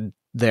started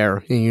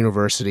there in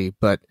university,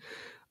 but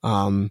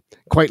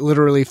quite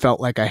literally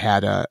felt like I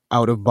had a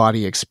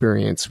out-of-body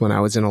experience when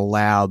I was in a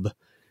lab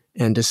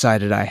and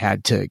decided I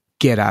had to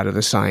get out of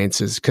the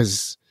sciences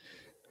because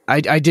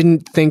I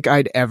didn't think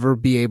I'd ever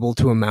be able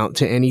to amount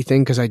to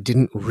anything because I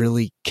didn't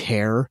really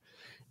care.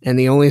 And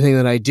the only thing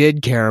that I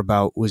did care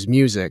about was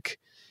music.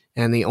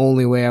 And the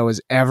only way I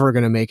was ever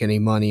going to make any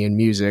money in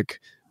music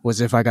was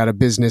if I got a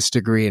business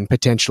degree and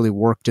potentially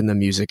worked in the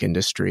music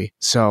industry.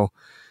 So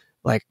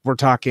like we're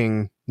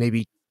talking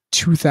maybe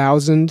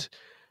 2000,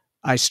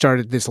 I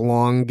started this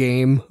long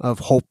game of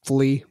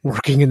hopefully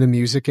working in the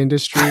music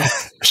industry.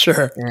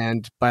 Sure.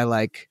 And by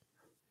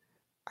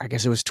I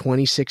guess it was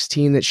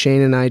 2016 that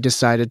Shane and I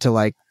decided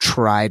to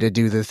try to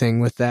do the thing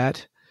with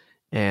that.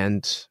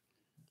 And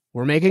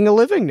we're making a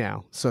living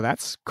now. So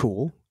that's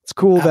cool. It's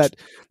cool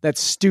that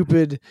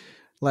stupid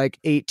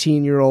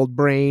 18-year-old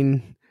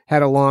brain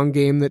had a long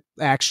game that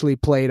actually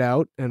played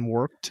out and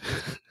worked.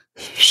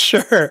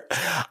 Sure.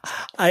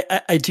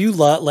 I do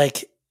love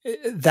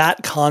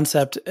that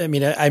concept. I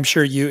mean, I'm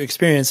sure you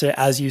experienced it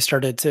as you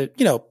started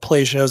to,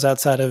 play shows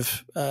outside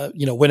of,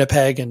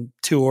 Winnipeg and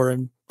tour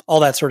and all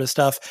that sort of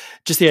stuff.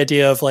 Just the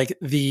idea of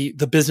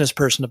the business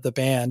person of the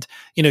band,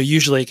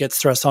 usually it gets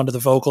thrust onto the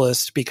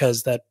vocalist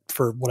because that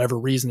for whatever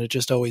reason, it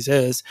just always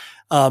is.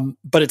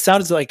 But it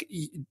sounds like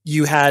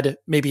you had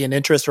maybe an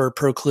interest or a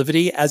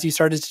proclivity as you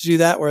started to do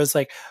that, where it's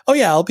oh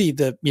yeah, I'll be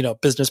the,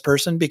 business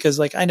person because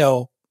I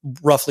know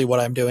roughly what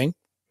I'm doing.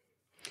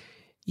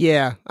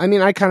 Yeah. I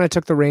mean, I kind of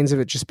took the reins of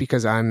it just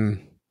because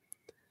I'm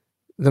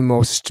the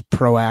most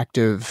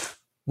proactive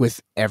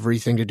with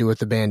everything to do with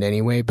the band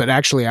anyway. But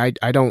actually, I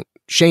don't.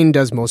 Shane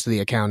does most of the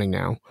accounting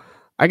now.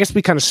 I guess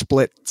we kind of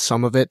split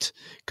some of it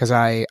because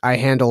I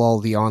handle all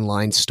the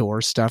online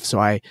store stuff. So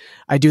I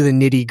do the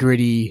nitty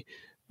gritty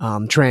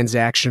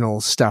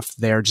transactional stuff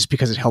there just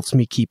because it helps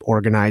me keep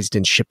organized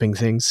in shipping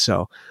things.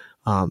 So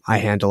I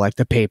handle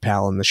the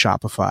PayPal and the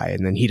Shopify,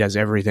 and then he does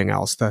everything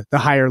else, the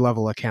higher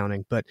level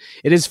accounting. But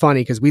it is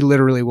funny because we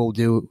literally will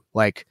do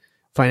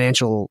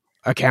financial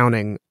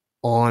accounting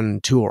on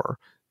tour.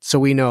 So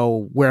we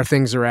know where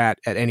things are at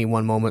any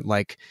one moment.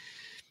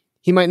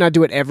 He might not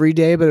do it every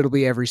day, but it'll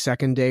be every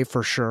second day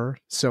for sure.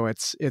 So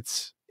it's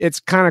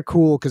kind of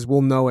cool because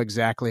we'll know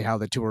exactly how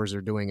the tours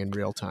are doing in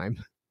real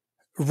time.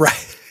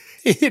 Right.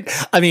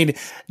 I mean,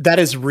 that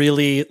is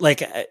really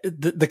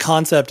the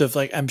concept of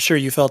I'm sure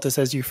you felt this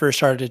as you first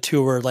started a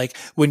tour,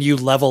 when you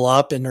level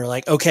up and are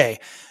okay,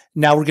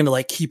 now we're going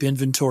to keep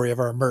inventory of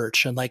our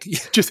merch. And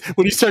just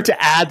when you start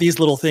to add these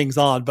little things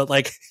on, but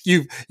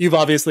you've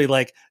obviously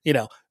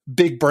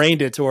big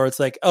brained it to where it's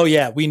oh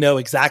yeah, we know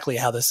exactly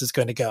how this is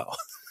going to go.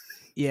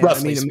 Yeah.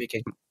 Roughly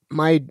speaking.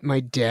 My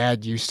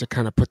dad used to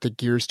kind of put the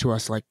gears to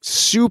us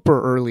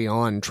super early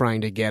on,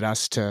 trying to get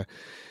us to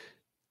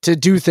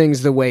do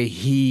things the way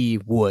he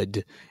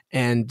would.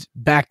 And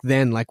back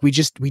then,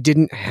 we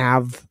didn't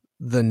have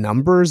the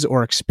numbers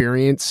or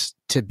experience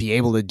to be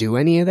able to do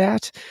any of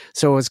that.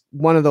 So it was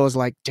one of those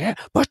Dad,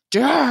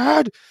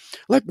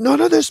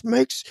 none of this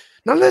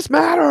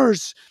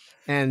matters.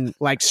 And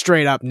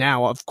straight up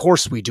now, of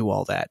course we do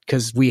all that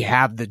because we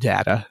have the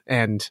data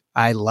and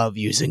I love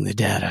using the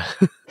data.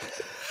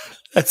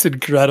 That's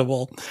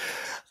incredible.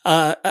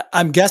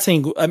 I'm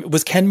guessing,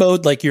 was Ken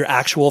Mode your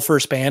actual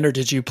first band, or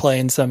did you play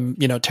in some,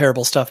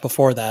 terrible stuff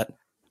before that?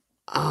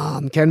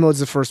 Ken Mode's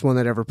the first one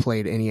that ever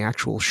played any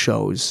actual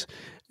shows.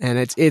 And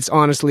it's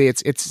honestly,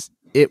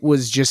 it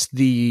was just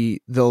the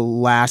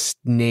last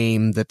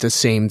name that the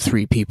same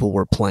three people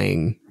were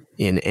playing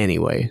in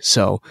anyway.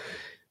 So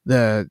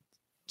the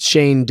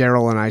Shane,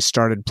 Daryl, and I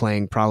started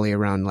playing probably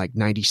around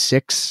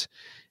 96.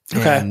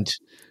 Okay. And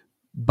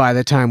by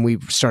the time we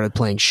started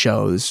playing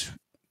shows,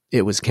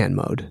 it was Ken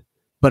Mode,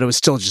 but it was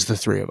still just the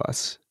three of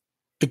us.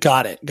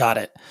 Got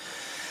it.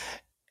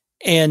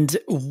 And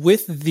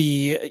with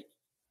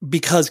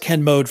because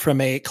Ken Mode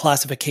from a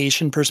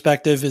classification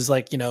perspective is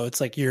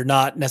it's you're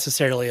not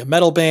necessarily a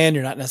metal band,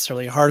 you're not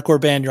necessarily a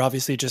hardcore band, you're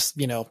obviously just,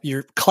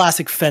 you're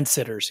classic fence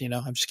sitters,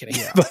 I'm just kidding.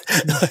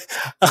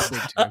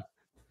 Yeah.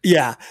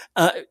 Yeah.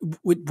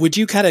 Would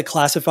you kind of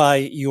classify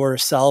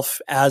yourself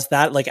as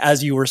that,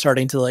 as you were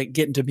starting to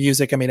get into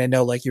music? I mean, I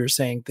know you were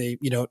saying the,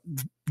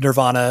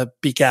 Nirvana,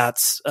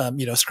 Beatcats,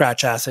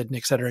 Scratch Acid, and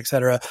et cetera, et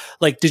cetera.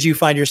 Did you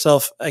find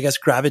yourself, I guess,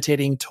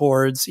 gravitating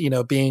towards,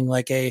 being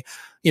a,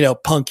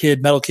 punk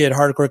kid, metal kid,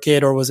 hardcore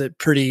kid, or was it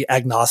pretty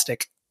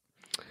agnostic?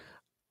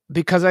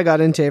 Because I got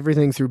into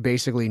everything through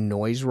basically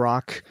noise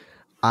rock,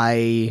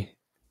 I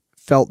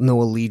felt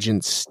no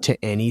allegiance to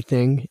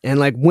anything. And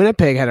like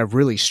Winnipeg had a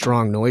really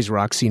strong noise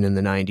rock scene in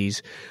the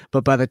 90s,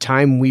 but by the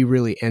time we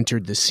really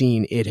entered the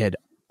scene, it had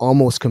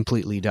almost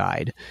completely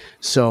died.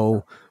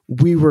 So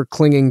we were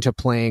clinging to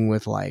playing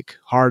with like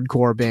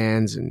hardcore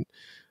bands and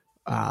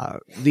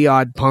the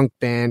odd punk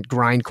band,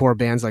 grindcore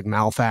bands like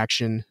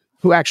Malfaction,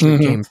 who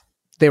actually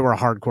they were a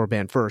hardcore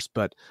band first,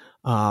 but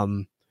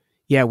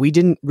yeah, we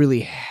didn't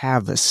really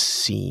have a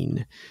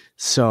scene.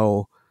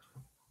 So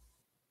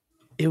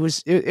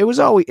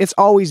it's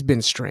always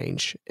been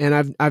strange.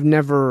 And I've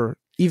never,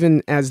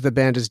 even as the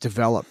band has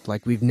developed,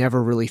 like we've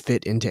never really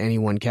fit into any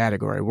one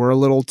category. We're a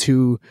little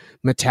too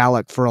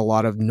metallic for a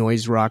lot of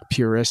noise rock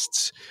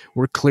purists.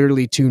 We're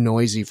clearly too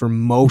noisy for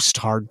most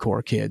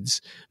hardcore kids.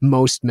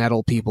 Most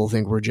metal people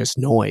think we're just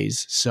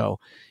noise. So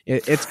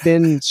it's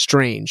been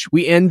strange.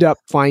 We end up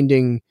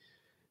finding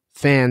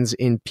fans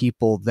in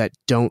people that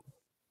don't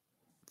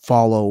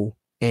follow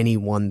any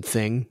one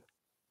thing,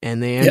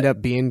 and they end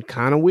up being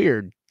kind of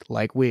weird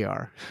like we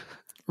are.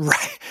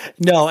 Right.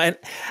 No, and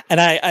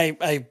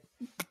I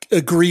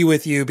agree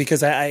with you,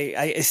 because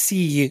I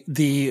see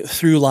the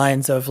through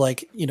lines of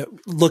like, you know,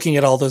 looking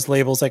at all those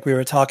labels like we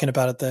were talking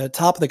about at the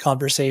top of the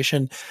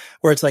conversation,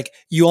 where it's like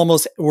you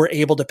almost were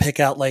able to pick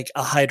out like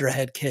a Hydra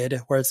Head kid,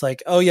 where it's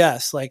like, oh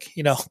yes, like,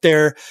 you know,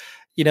 they're,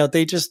 you know,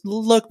 they just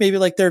look maybe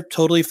like they're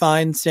totally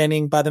fine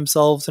standing by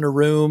themselves in a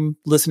room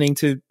listening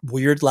to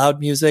weird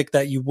loud music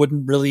that you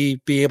wouldn't really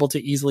be able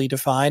to easily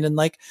define, and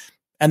like,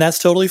 and that's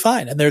totally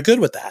fine, and they're good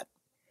with that.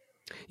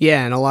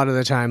 Yeah, and a lot of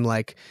the time,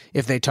 like,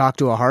 if they talk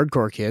to a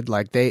hardcore kid,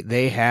 like,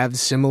 they have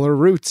similar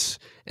roots,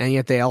 and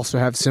yet they also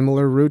have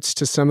similar roots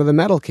to some of the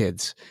metal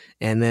kids.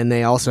 And then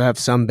they also have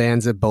some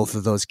bands that both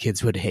of those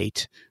kids would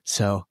hate.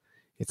 So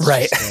it's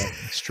right. just a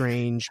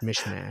strange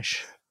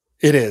mishmash.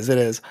 It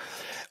is.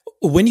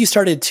 When you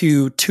started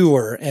to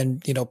tour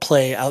and, you know,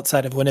 play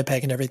outside of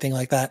Winnipeg and everything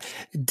like that,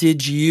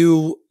 did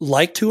you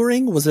like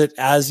touring? Was it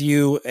as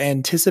you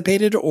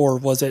anticipated, or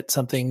was it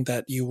something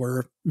that you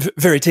were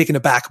very taken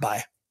aback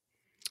by?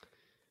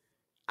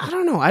 I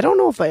don't know. I don't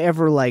know if I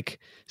ever like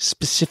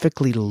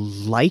specifically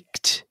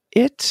liked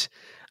it.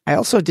 I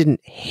also didn't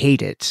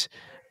hate it,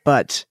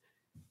 but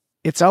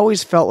it's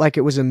always felt like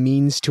it was a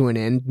means to an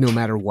end no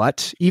matter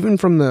what, even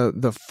from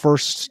the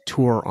first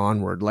tour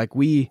onward. Like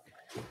we've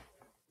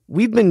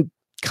been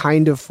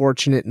kind of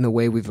fortunate in the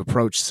way we've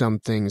approached some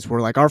things,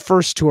 where like our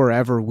first tour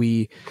ever,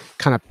 we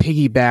kind of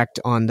piggybacked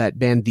on that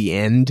band The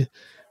End,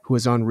 who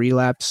was on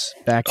Relapse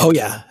back. Oh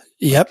yeah.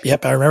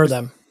 Yep. I remember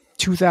them.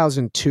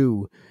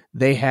 2002.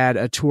 They had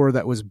a tour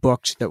that was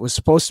booked that was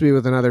supposed to be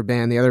with another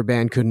band. The other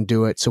band couldn't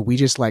do it. So we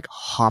just like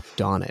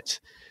hopped on it.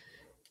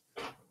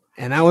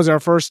 And that was our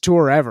first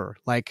tour ever.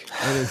 Like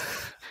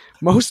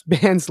most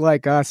bands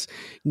like us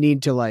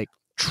need to like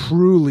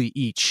truly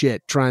eat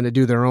shit trying to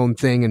do their own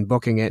thing and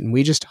booking it. And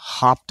we just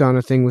hopped on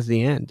a thing with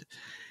The End,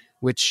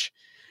 which,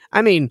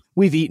 I mean,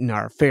 we've eaten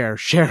our fair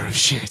share of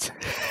shit.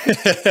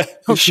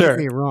 Don't get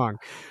me wrong.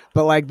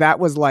 But like, that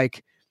was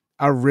like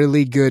a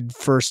really good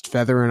first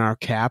feather in our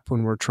cap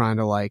when we're trying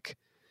to like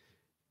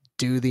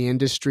do the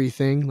industry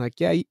thing. Like,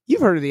 yeah, you've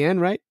heard of The End,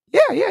 right?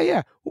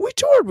 Yeah. We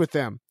toured with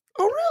them.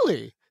 Oh,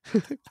 really?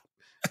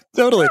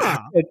 Totally. Yeah.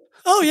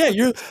 Oh yeah,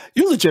 you're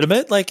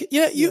legitimate. Like,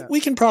 yeah, we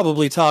can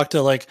probably talk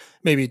to like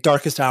maybe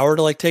Darkest Hour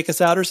to like take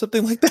us out or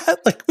something like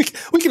that. Like we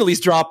can at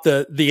least drop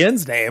the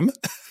End's name.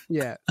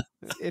 Yeah,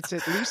 it's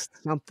at least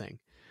something.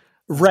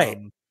 Right.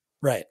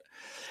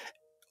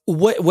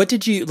 What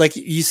did you, like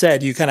you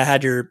said, you kind of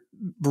had your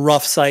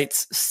rough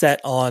sights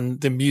set on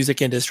the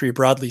music industry,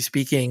 broadly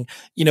speaking.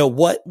 You know,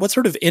 what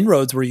sort of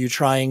inroads were you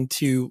trying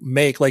to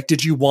make? Like,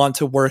 did you want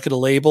to work at a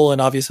label and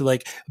obviously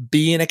like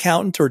be an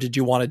accountant, or did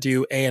you want to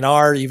do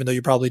A&R, even though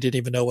you probably didn't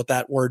even know what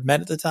that word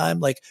meant at the time?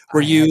 Like,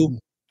 were you?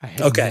 I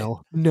had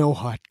no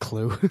hot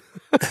clue.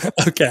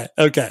 Okay.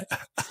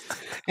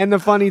 And the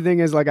funny thing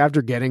is, like,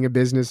 after getting a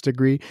business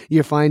degree,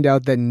 you find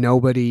out that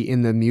nobody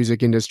in the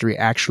music industry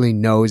actually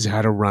knows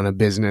how to run a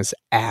business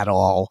at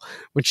all,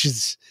 which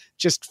is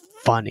just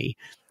funny.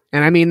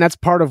 And I mean, that's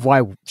part of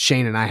why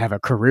Shane and I have a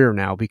career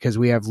now, because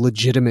we have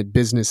legitimate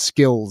business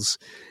skills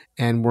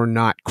and we're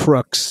not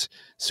crooks.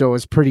 So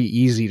it's pretty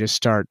easy to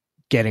start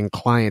getting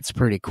clients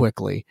pretty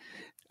quickly.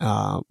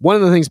 One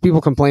of the things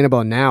people complain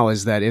about now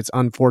is that it's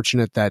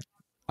unfortunate that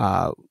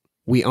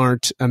we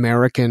aren't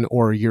American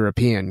or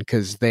European,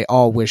 because they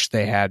all wish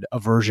they had a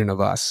version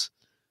of us.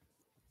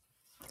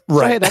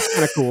 Right. So, hey, that's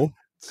kind of cool.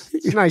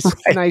 It's nice,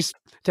 nice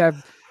to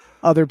have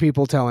other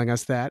people telling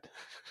us that.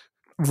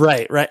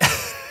 Right.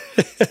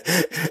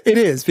 It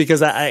is,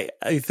 because I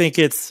think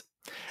it's,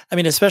 I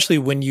mean, especially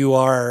when you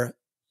are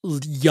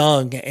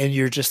young and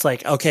you're just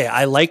like, okay,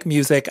 I like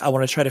music. I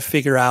want to try to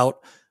figure out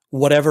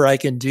whatever I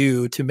can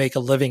do to make a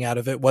living out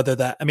of it. Whether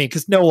that, I mean,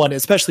 because no one,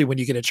 especially when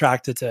you get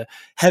attracted to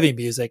heavy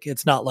music,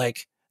 it's not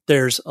like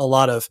there's a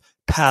lot of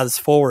paths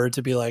forward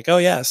to be like, oh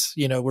yes,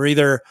 you know, we're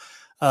either,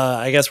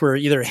 I guess we're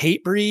either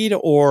Hatebreed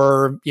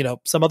or, you know,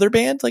 some other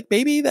band like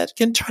maybe that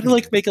can try to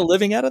like make a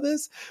living out of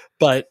this.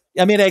 But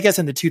I mean, I guess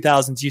in the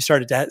 2000s, you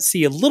started to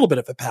see a little bit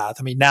of a path.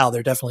 I mean, now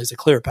there definitely is a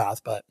clear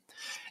path, but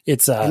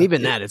It's and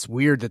even that, it's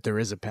weird that there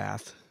is a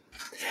path.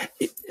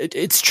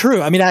 It's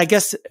true. I mean, I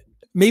guess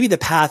maybe the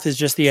path is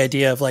just the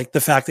idea of like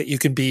the fact that you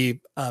can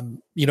be,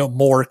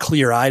 more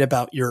clear eyed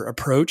about your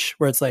approach,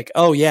 where it's like,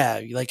 oh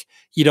yeah, like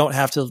you don't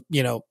have to,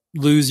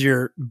 lose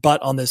your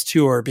butt on this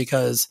tour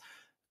because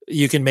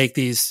you can make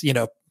these,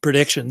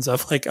 predictions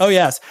of like, oh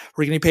yes,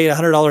 we're getting paid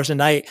 $100 a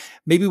night.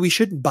 Maybe we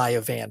shouldn't buy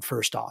a van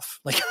first off.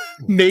 Like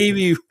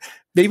maybe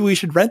we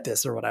should rent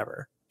this or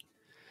whatever.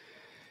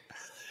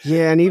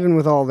 Yeah. And even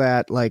with all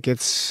that, like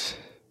it's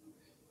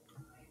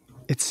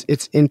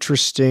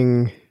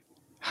interesting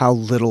how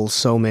little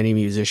so many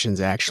musicians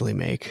actually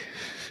make.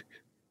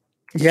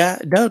 Yeah,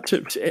 no,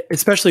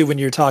 especially when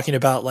you're talking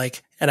about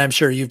like, and I'm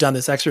sure you've done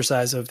this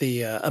exercise of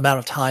the amount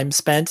of time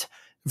spent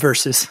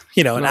versus,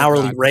 an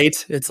hourly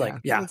rate. It's like,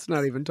 yeah. Let's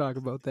not even talk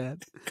about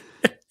that.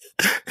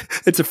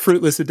 It's a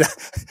fruitless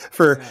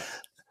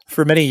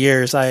for many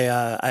years.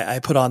 I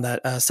put on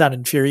that Sound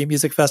and Fury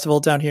music festival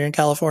down here in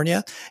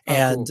California.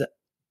 Cool.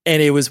 And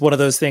it was one of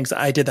those things.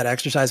 I did that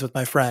exercise with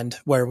my friend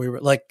where we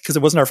were like, because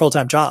it wasn't our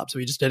full-time job. So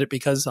we just did it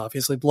because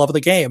obviously the love of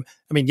the game.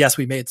 I mean, yes,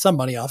 we made some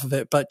money off of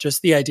it, but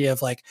just the idea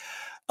of like,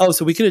 oh,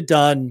 so we could have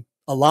done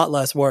a lot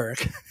less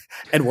work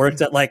and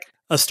worked at like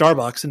a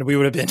Starbucks and we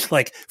would have been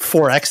like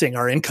 4Xing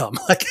our income.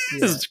 Like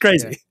this is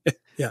crazy.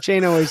 Yeah.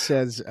 Shane always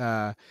says,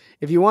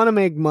 if you want to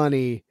make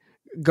money,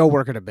 go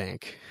work at a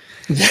bank.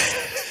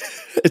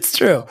 It's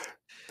true.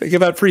 They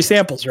give out free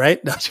samples,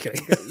 right? No, just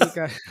kidding.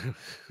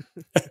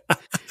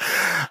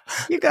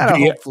 You gotta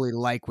hopefully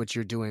like what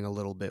you're doing a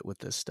little bit with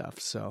this stuff.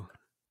 So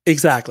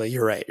exactly.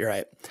 You're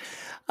right.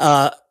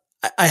 I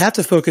have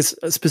to focus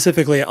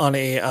specifically on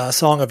a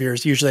song of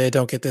yours. Usually I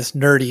don't get this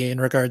nerdy in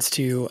regards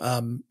to,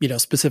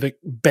 specific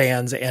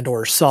bands and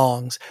or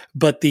songs,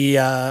 but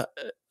a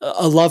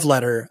love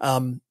letter,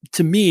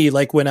 to me,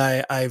 like when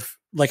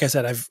like I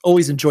said, I've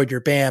always enjoyed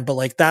your band, but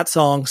like that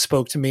song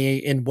spoke to me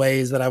in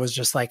ways that I was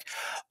just like,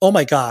 oh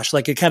my gosh,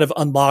 like it kind of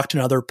unlocked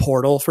another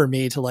portal for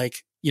me to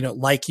like,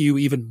 like you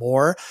even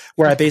more,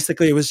 where I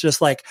basically, it was just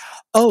like,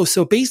 oh,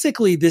 so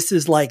basically this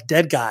is like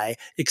Dead Guy,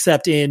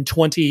 except in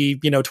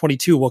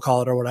 2022, we'll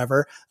call it or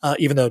whatever,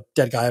 even though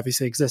Dead Guy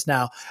obviously exists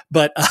now.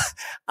 But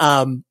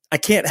I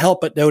can't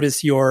help but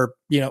notice your,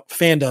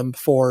 fandom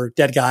for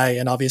Dead Guy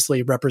and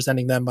obviously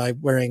representing them by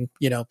wearing,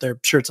 their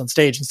shirts on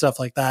stage and stuff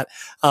like that.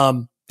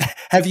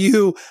 Have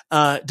you,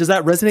 does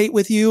that resonate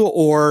with you?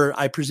 Or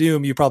I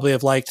presume you probably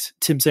have liked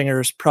Tim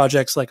Singer's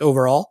projects like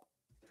overall?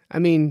 I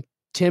mean,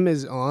 Tim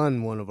is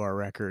on one of our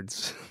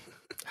records.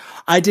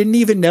 I didn't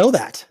even know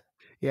that.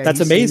 Yeah, that's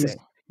amazing.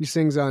 He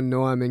sings on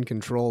 "No, I'm in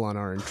Control" on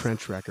our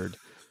Entrench record.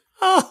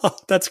 Oh,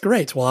 that's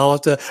great. Well,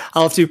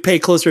 I'll have to pay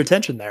closer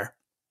attention there.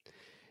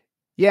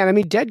 Yeah, and I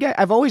mean, Dead Guy.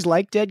 I've always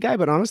liked Dead Guy,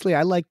 but honestly,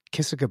 I like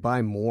Kiss It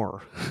Goodbye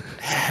more.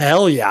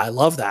 Hell yeah, I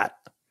love that.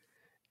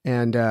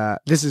 And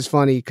this is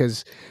funny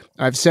because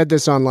I've said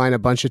this online a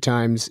bunch of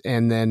times,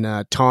 and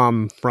then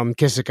Tom from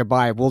Kiss It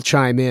Goodbye will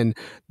chime in.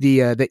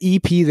 The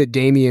EP that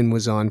Damien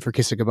was on for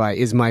Kiss It Goodbye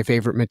is my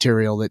favorite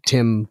material that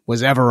Tim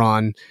was ever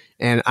on,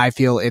 and I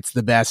feel it's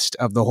the best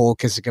of the whole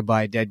Kiss It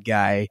Goodbye Dead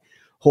Guy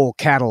whole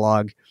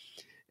catalog.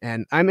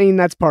 And I mean,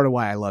 that's part of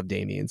why I love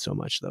Damien so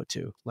much, though,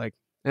 too. Like,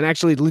 and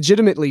actually,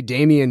 legitimately,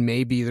 Damien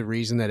may be the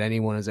reason that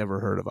anyone has ever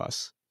heard of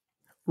us.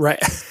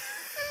 Right.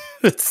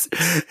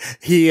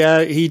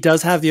 He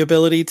does have the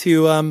ability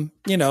to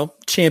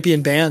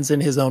champion bands in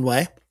his own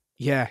way.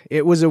 Yeah,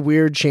 it was a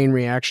weird chain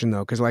reaction though,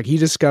 because like he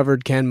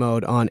discovered Ken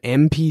Mode on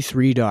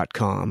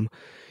mp3.com.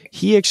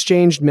 He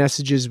exchanged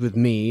messages with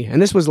me,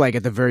 and this was like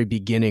at the very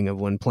beginning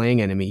of when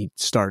Playing Enemy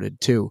started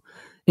too.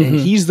 And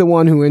he's the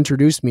one who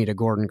introduced me to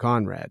Gordon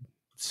Conrad.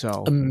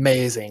 So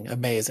amazing.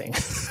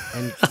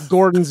 And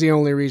Gordon's the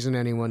only reason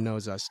anyone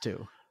knows us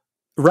too.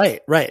 Right.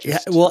 Yeah.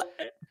 Well,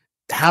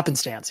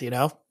 happenstance,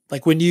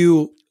 like when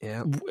you,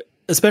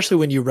 especially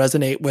when you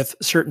resonate with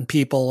certain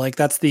people, like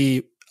that's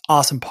the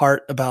awesome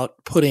part about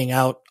putting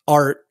out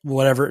art,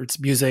 whatever it's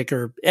music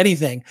or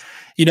anything.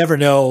 You never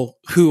know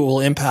who it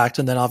will impact.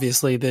 And then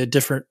obviously the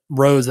different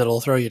roads that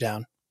it'll throw you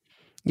down.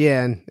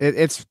 Yeah. And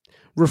it's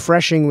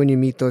refreshing when you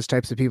meet those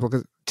types of people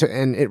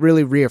and it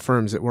really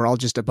reaffirms that we're all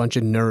just a bunch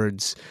of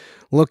nerds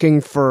looking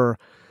for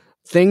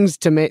things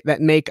that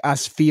make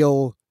us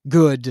feel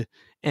good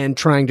and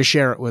trying to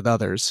share it with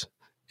others.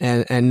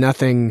 And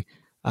nothing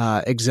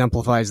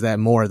exemplifies that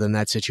more than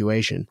that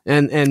situation.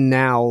 And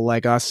now,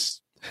 like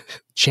us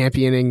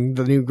championing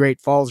the new Great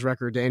Falls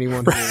record to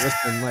anyone who will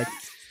listen, like,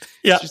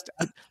 yeah,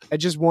 I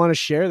just want to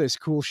share this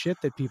cool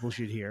shit that people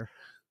should hear.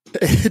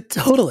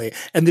 Totally.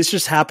 And this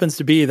just happens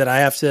to be that I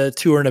have to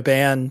tour in a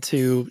band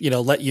to,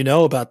 let you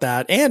know about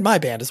that, and my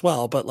band as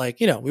well. But like,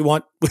 we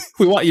want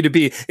you to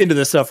be into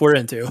the stuff we're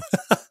into.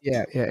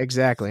 Yeah,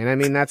 exactly. And I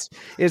mean,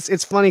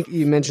 it's funny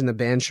you mentioned the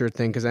band shirt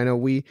thing, because I know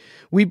we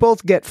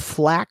both get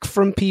flack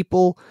from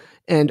people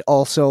and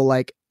also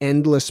like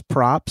endless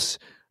props.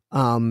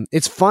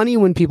 It's funny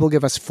when people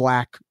give us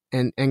flack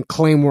and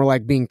claim we're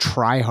like being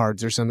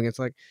tryhards or something. It's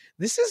like,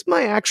 this is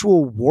my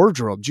actual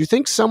wardrobe. Do you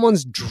think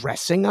someone's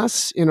dressing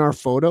us in our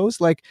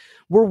photos? Like,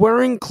 we're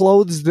wearing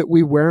clothes that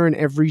we wear in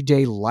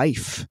everyday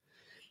life.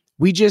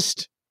 We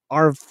just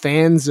are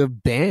fans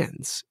of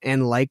bands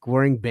and like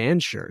wearing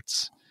band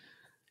shirts.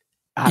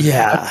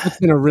 That's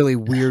been a really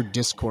weird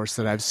discourse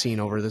that I've seen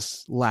over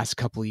this last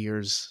couple of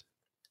years.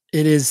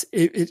 It is,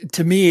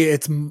 to me,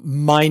 it's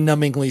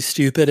mind-numbingly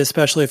stupid,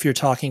 especially if you're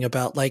talking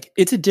about, like,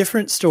 it's a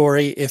different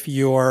story if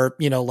you're,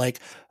 like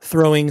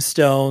throwing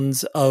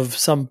stones of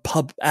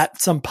at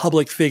some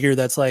public figure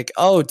that's like,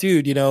 oh,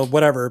 dude,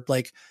 whatever,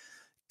 like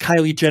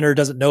Kylie Jenner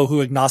doesn't know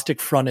who Agnostic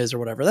Front is or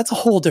whatever. That's a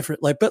whole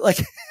different,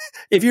 but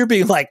if you're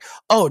being like,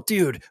 oh,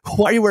 dude,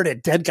 why are you wearing a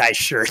Dead Guy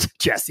shirt,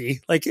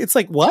 Jesse? Like, it's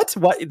like, what?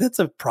 That's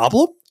a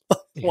problem?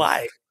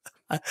 Why?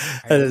 I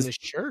own this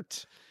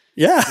shirt.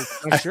 Yeah.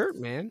 It's my shirt,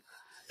 man.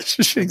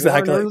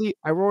 Exactly.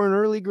 I wore an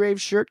early grave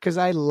shirt because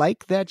I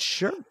like that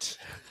shirt.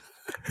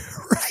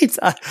 Right.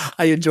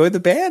 I enjoy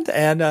the band,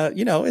 and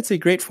it's a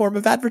great form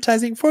of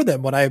advertising for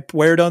them when I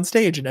wear it on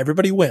stage and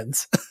everybody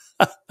wins.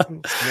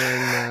 I'm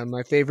wearing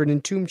my favorite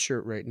Entombed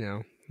shirt right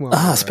now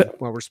while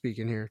we're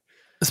speaking here.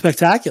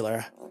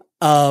 Spectacular.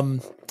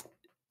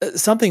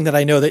 Something that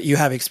I know that you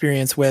have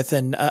experience with,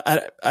 and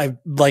I'd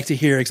like to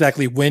hear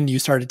exactly when you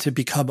started to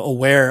become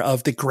aware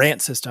of the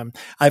grant system.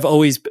 I've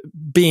always,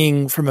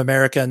 being from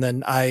America, and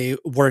then I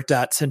worked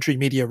at Century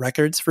Media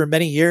Records for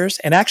many years,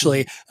 and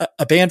actually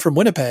a band from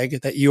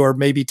Winnipeg that you are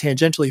maybe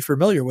tangentially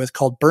familiar with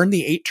called Burn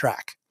the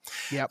 8-Track.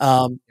 Yep.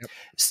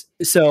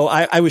 So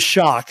I was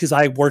shocked because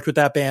I worked with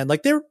that band.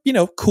 Like, they're,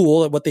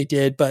 cool at what they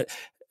did, but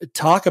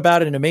talk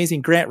about an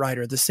amazing grant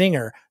writer. The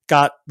singer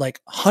got like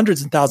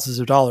hundreds and thousands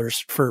of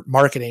dollars for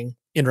marketing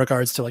in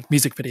regards to like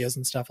music videos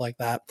and stuff like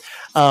that.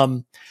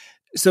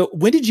 So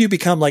when did you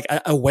become like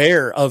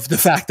aware of the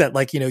fact that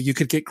like, you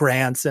could get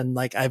grants? And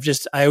like,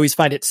 I always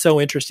find it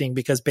so interesting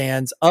because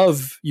bands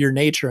of your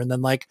nature, and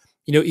then like,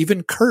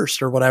 even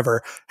Cursed or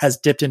whatever has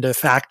dipped into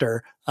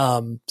Factor.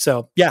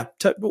 So yeah,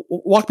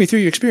 walk me through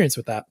your experience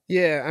with that.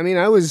 Yeah. I mean,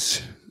 I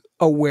was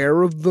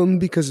aware of them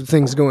because of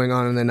things going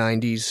on in the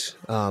 90s.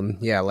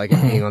 Like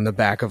it being on the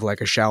back of like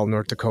a Shallow,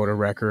 North Dakota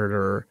record,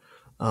 or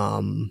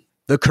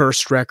the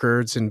Cursed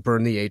records and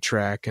Burn the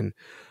 8-Track. And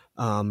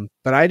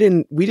but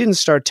we didn't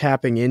start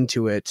tapping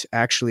into it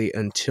actually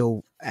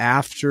until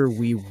after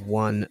we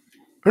won.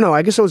 Or no,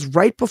 I guess it was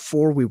right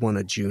before we won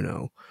a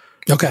Juno.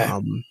 Okay.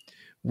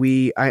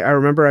 I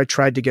remember I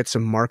tried to get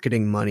some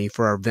marketing money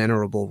for our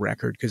Venerable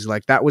record, because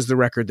like that was the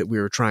record that we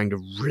were trying to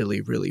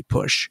really, really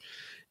push.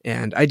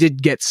 And I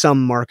did get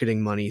some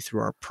marketing money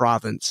through our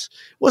province.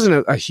 It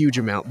wasn't a huge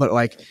amount, but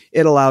like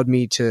it allowed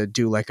me to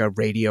do like a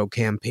radio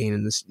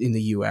campaign in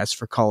the US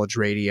for college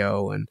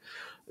radio, and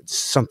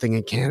something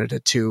in Canada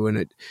too. And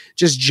it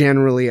just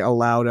generally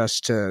allowed us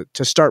to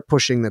start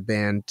pushing the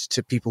band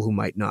to people who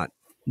might not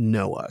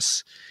know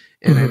us.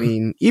 And I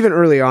mean, even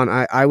early on,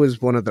 I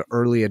was one of the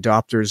early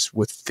adopters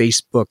with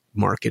Facebook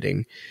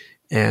marketing,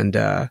 and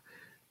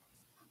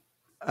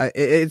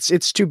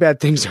it's too bad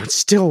things aren't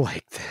still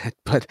like that.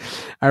 But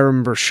I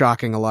remember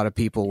shocking a lot of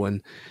people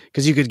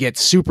because you could get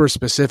super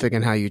specific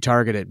in how you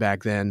target it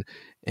back then.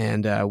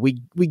 And we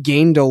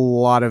gained a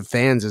lot of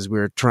fans as we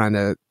were trying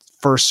to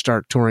first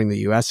start touring the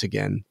US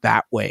again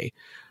that way.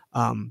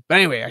 But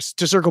anyway,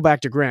 to circle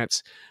back to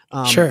grants,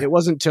 Sure. It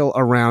wasn't until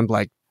around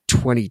like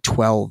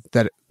 2012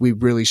 that we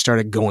really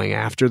started going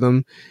after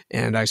them.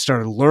 And I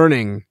started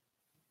learning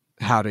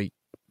how to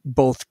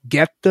both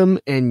get them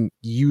and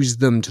use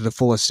them to the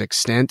fullest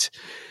extent.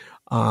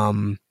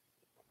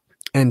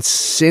 And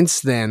since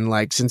then,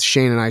 like since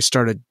Shane and I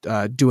started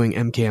doing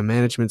MKM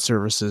management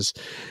services,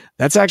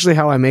 that's actually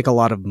how I make a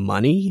lot of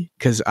money,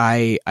 because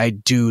I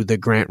do the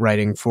grant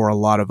writing for a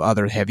lot of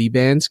other heavy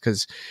bands,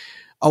 because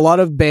a lot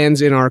of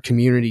bands in our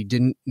community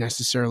didn't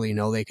necessarily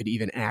know they could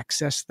even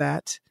access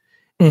that.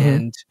 Mm-hmm.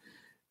 And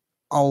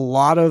a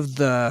lot of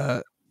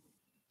the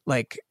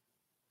like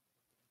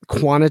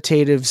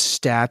quantitative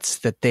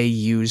stats that they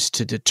use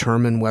to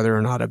determine whether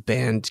or not a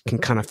band can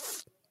kind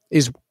of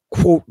is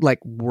quote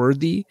like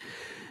worthy.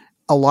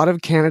 A lot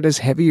of Canada's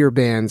heavier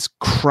bands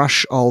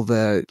crush all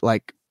the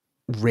like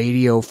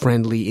radio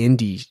friendly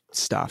indie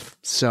stuff.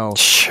 So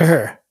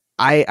sure,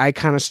 I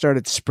kind of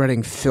started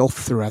spreading filth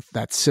throughout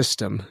that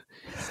system.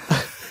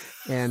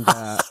 And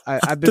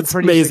I've been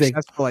pretty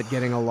successful at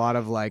getting a lot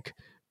of like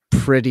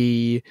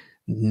pretty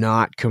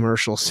not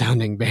commercial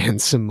sounding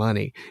bands some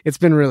money. It's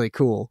been really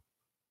cool.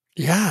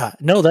 Yeah,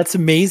 no, that's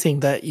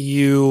amazing that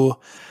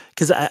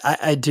because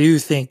I do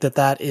think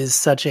that is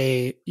such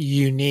a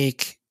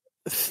unique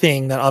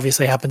thing that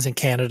obviously happens in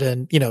Canada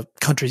and,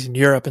 countries in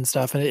Europe and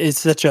stuff. And it's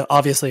such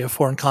obviously a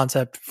foreign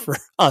concept for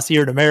us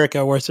here in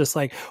America, where it's just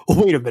like,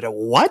 wait a minute,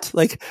 what?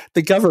 Like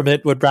the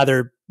government would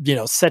rather,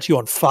 set you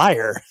on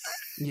fire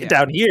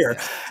down here.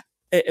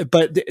 Yeah.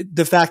 But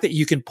the fact that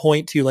you can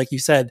point to, like you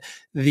said,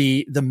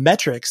 the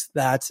metrics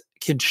that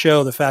can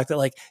show the fact that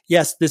like,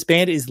 yes, this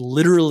band is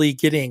literally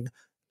getting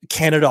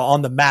Canada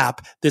on the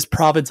map, this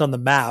province on the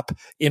map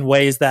in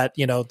ways that,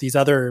 these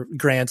other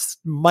grants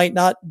might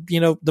not,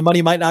 the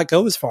money might not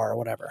go as far or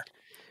whatever.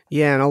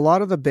 Yeah. And a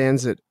lot of the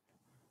bands that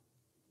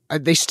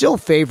they still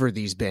favor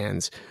these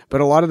bands, but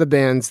a lot of the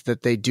bands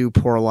that they do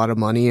pour a lot of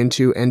money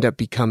into end up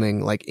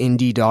becoming like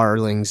indie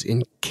darlings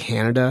in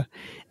Canada,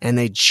 and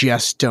they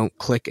just don't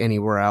click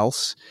anywhere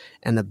else.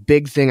 And the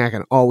big thing I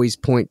can always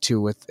point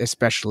to with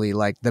especially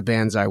like the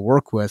bands I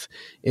work with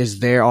is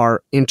they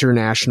are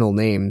international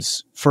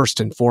names first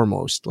and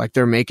foremost. Like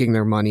they're making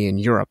their money in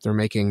Europe. They're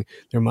making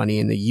their money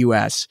in the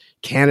US.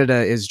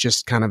 Canada is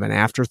just kind of an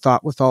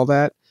afterthought with all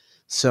that.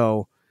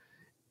 So,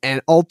 and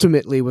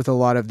ultimately with a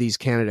lot of these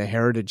Canada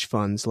Heritage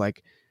funds,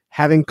 like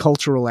having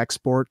cultural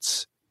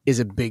exports is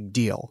a big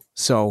deal.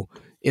 So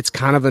it's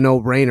kind of a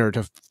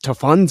no-brainer to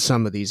fund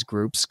some of these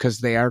groups because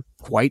they are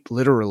quite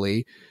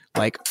literally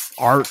like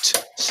art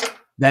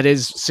that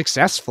is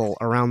successful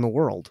around the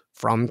world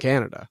from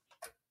Canada.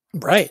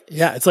 Right.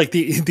 Yeah. It's like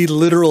the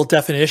literal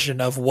definition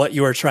of what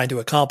you are trying to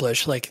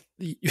accomplish. Like,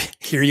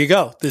 here you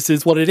go. This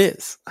is what it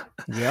is.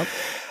 Yep.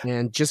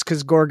 And just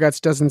because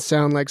Gorguts doesn't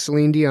sound like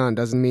Celine Dion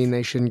doesn't mean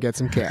they shouldn't get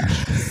some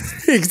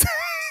cash.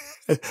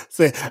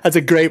 Exactly. That's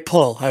a great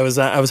pull. I was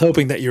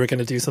hoping that you were going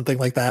to do something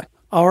like that.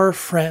 Our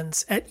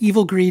friends at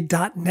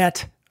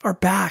evilgreed.net are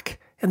back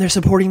and they're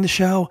supporting the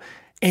show.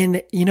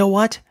 And you know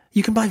what?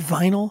 You can buy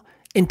vinyl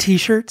and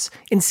t-shirts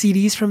and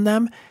CDs from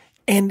them.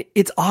 And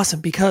it's awesome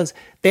because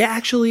they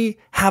actually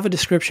have a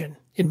description,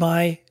 in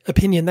my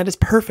opinion, that is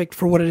perfect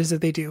for what it is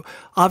that they do.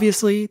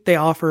 Obviously, they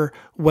offer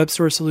web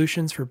store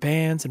solutions for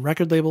bands and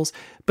record labels,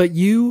 but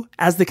you,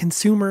 as the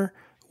consumer,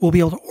 will be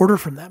able to order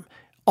from them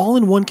all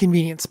in one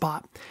convenient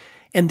spot.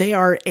 And they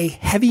are a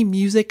heavy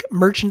music,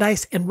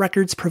 merchandise, and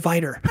records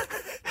provider.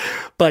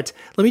 But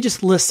let me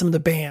just list some of the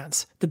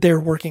bands that they're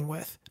working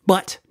with.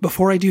 But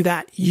before I do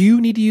that, you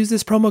need to use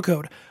this promo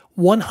code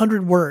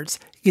 100 words.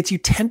 It gets you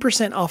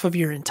 10% off of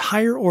your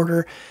entire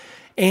order.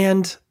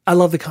 And I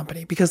love the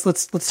company because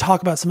let's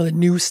talk about some of the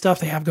new stuff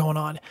they have going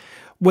on.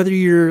 Whether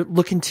you're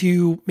looking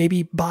to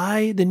maybe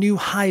buy the new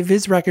High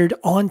Vis record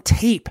on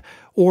tape,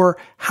 or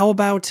how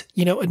about,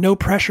 a No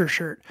Pressure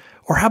shirt,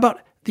 or how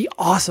about the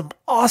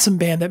awesome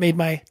band that made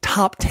my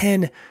top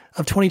 10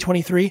 of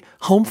 2023,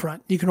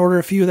 Homefront. You can order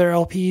a few of their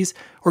LPs,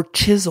 or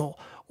Chisel,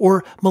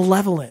 or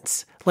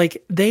Malevolence.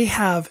 Like, they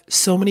have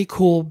so many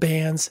cool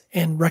bands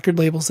and record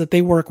labels that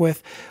they work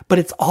with, but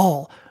it's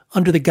all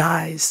under the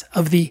guise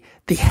of the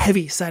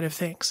heavy side of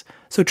things.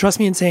 So trust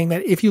me in saying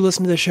that if you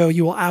listen to the show,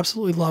 you will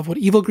absolutely love what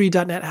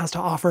evilgreed.net has to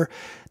offer.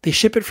 They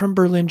ship it from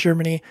Berlin,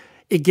 Germany.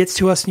 It gets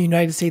to us in the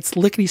United States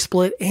lickety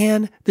split,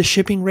 and the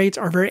shipping rates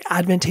are very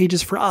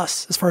advantageous for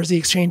us as far as the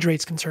exchange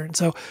rate's concerned.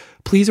 So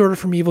please order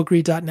from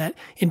evilgreed.net,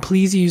 and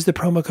please use the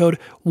promo code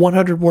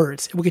 100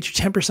 words. It will get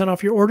you 10%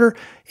 off your order,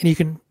 and you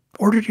can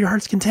order to your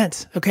heart's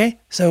content. Okay?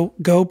 So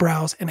go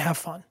browse and have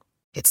fun.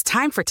 It's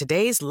time for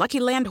today's Lucky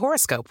Land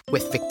horoscope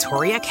with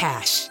Victoria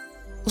Cash.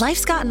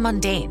 Life's gotten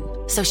mundane,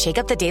 so shake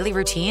up the daily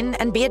routine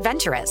and be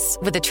adventurous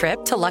with a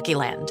trip to Lucky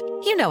Land.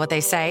 You know what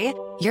they say,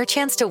 your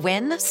chance to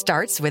win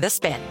starts with a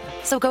spin.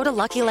 So go to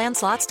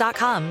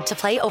LuckyLandSlots.com to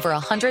play over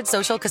 100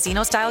 social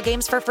casino-style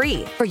games for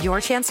free for your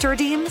chance to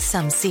redeem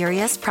some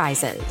serious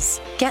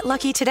prizes. Get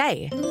lucky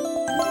today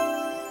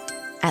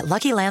at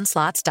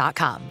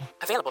LuckyLandSlots.com.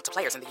 Available to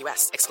players in the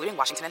U.S., excluding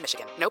Washington and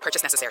Michigan. No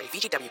purchase necessary.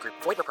 VGW Group.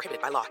 Void where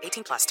prohibited by law.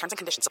 18+. Terms and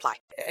conditions apply.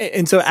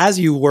 And so as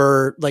you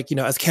were,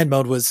 as Ken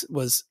Mode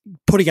was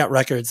putting out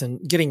records and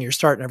getting your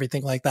start and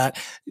everything like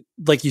that,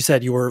 like you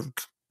said, you were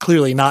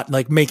clearly not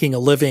making a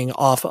living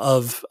off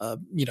of,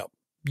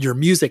 your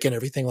music and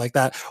everything like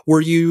that.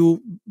 Were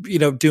you,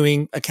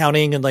 doing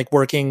accounting and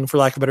working, for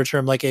lack of a better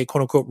term, like a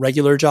quote unquote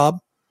regular job?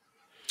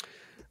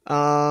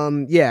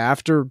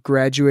 After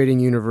graduating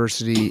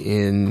university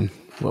in,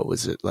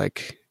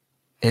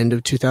 end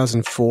of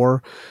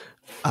 2004,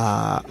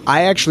 I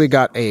actually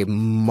got a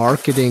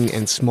marketing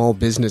and small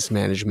business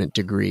management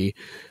degree,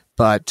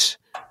 but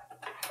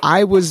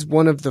I was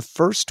one of the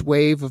first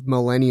wave of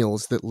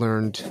millennials that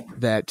learned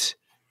that,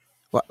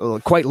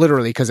 quite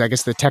literally, because I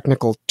guess the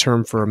technical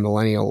term for a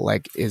millennial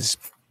is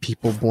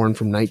people born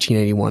from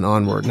 1981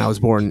 onward, and I was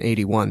born in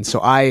 81. So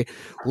I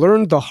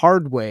learned the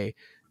hard way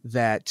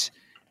that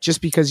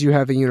just because you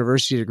have a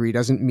university degree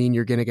doesn't mean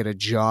you're going to get a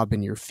job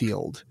in your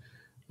field,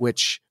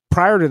 which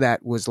prior to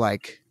that was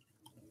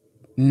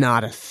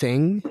not a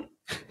thing.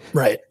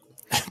 Right.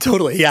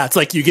 Totally. Yeah. It's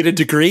like you get a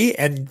degree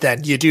and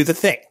then you do the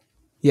thing.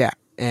 Yeah.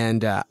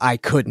 And I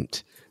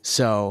couldn't.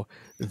 So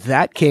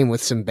that came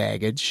with some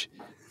baggage.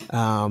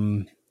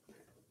 So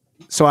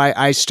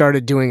I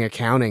started doing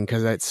accounting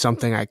because that's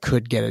something I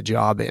could get a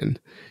job in,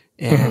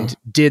 and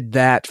did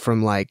that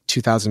from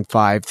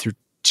 2005 through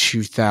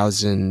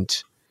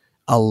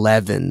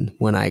 2011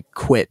 when I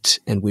quit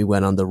and we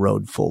went on the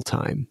road full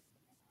time.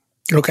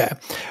 Okay.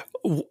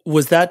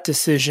 Was that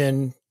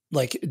decision,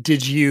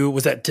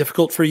 was that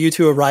difficult for you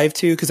to arrive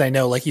to? Because I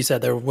know, like you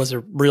said, there was a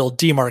real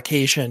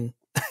demarcation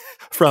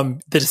from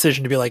the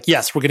decision to be like,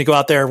 yes, we're going to go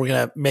out there, we're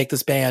going to make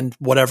this band,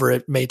 whatever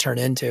it may turn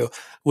into.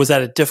 Was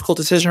that a difficult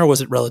decision, or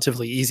was it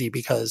relatively easy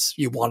because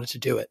you wanted to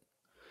do it?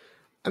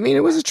 I mean,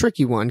 it was a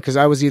tricky one because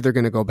I was either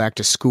going to go back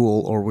to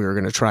school or we were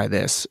going to try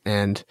this.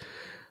 And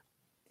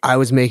I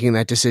was making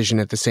that decision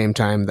at the same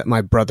time that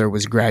my brother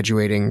was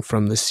graduating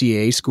from the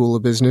CA School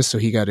of Business. So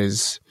he got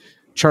his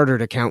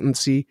chartered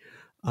accountancy.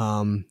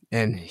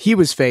 And he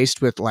was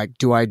faced with like,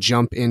 do I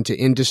jump into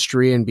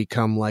industry and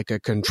become like a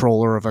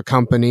controller of a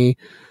company?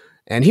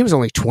 And he was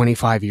only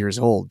 25 years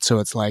old. So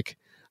it's like,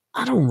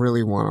 I don't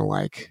really want to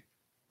like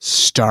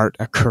start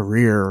a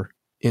career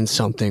in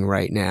something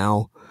right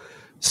now.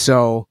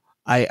 So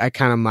I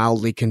kind of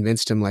mildly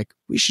convinced him like,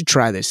 we should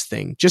try this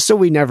thing just so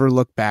we never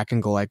look back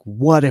and go like,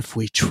 what if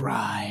we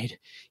tried,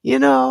 you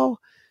know?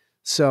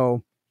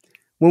 So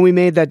when we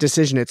made that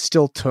decision, it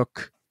still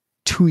took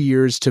 2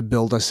 years to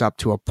build us up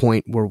to a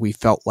point where we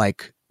felt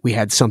like we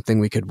had something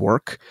we could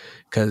work,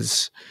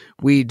 because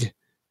we'd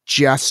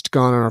just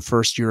gone on our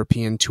first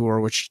European tour,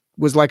 which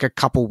was like a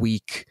couple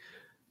week,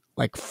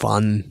 like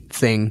fun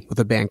thing with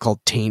a band called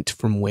Taint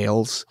from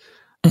Wales.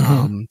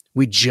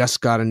 We just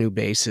got a new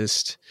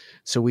bassist.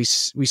 So we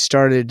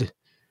started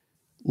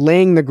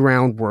laying the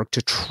groundwork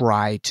to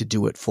try to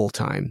do it full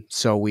time.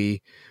 So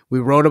we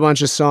wrote a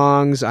bunch of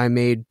songs. I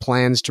made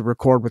plans to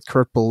record with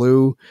Kurt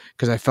Ballou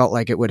because I felt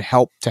like it would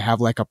help to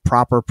have like a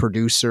proper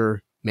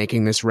producer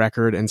making this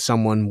record and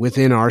someone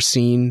within our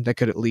scene that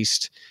could at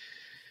least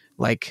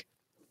like,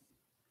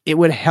 it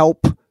would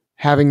help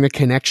having the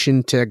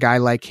connection to a guy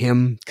like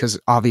him, because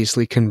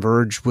obviously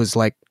Converge was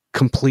like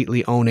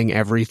completely owning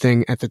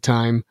everything at the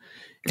time.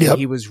 And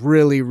he was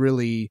really,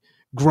 really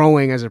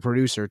growing as a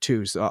producer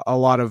too. So a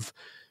lot of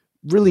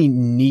really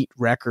neat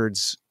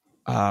records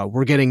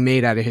were getting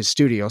made out of his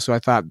studio. So I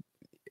thought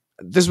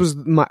this was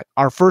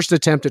our first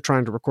attempt at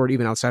trying to record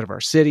even outside of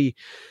our city.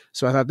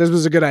 So I thought this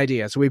was a good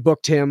idea. So we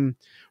booked him,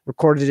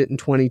 recorded it in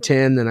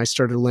 2010. Then I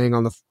started laying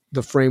on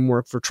the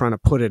framework for trying to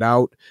put it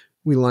out.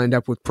 We lined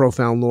up with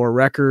Profound Lore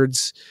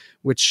Records,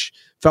 which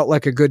felt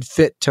like a good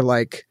fit to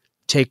like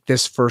take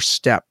this first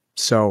step.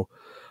 So,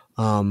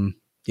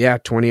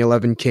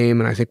 2011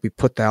 came and I think we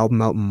put the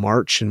album out in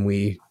March and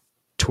we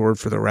toured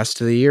for the rest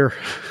of the year.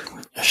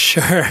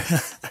 Sure.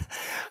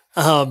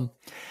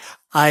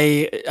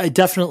 I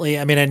definitely,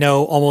 I mean, I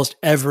know almost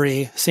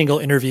every single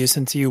interview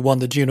since you won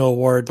the Juno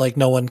Award, like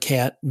no one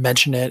can't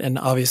mention it. And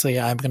obviously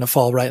I'm going to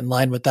fall right in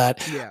line with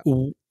that. Yeah.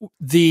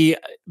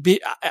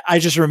 I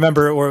just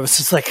remember where it was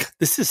just like,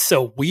 this is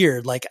so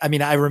weird. Like, I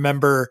mean, I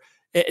remember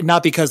it,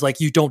 not because like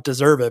you don't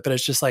deserve it, but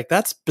it's just like,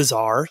 that's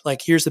bizarre.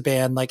 Like, here's a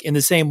band, like in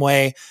the same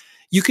way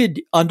you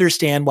could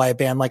understand why a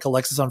band like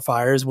Alexis on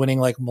Fire is winning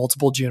like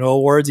multiple Juno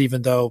Awards,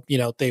 even though, you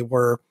know, they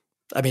were,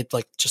 I mean,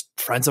 like just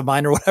friends of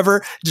mine or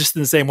whatever, just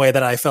in the same way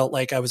that I felt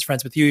like I was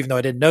friends with you, even though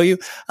I didn't know you.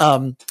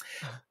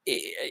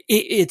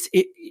 It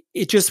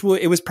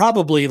was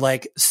probably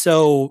like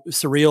so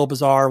surreal,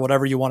 bizarre,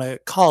 whatever you want to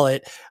call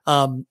it.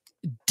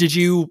 Did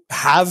you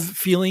have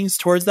feelings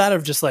towards that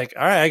of just like,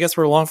 all right, I guess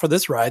we're along for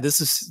this ride. This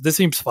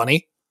seems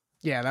funny.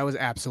 Yeah, that was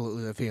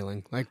absolutely the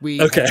feeling. Like we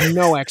had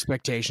no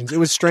expectations. It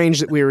was strange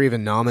that we were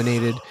even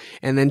nominated,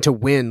 and then to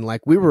win,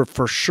 like we were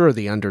for sure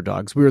the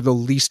underdogs. We were the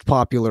least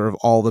popular of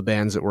all the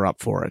bands that were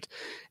up for it.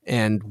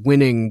 And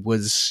winning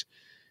was,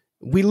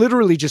 we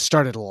literally just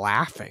started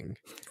laughing.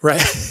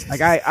 Right. Like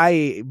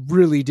I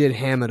really did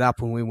ham it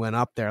up when we went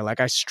up there.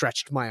 Like I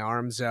stretched my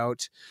arms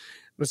out.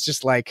 It was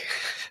just like,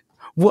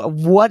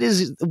 what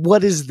is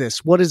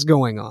this? What is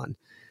going on?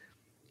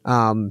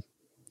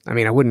 I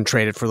mean, I wouldn't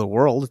trade it for the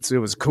world. It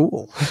was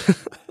cool.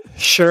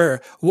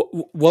 Sure.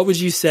 What would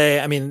you say?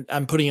 I mean,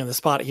 I'm putting you on the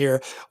spot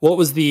here. What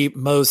was the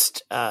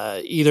most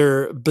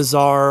either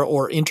bizarre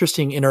or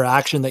interesting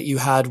interaction that you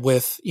had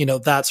with, you know,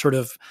 that sort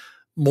of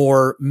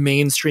more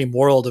mainstream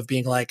world of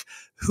being like,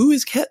 who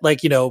is Ket?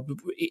 Like, you know,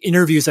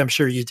 interviews I'm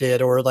sure you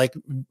did, or like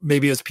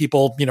maybe it was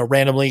people, you know,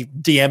 randomly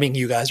DMing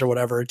you guys or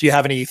whatever. Do you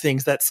have any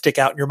things that stick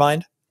out in your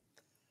mind?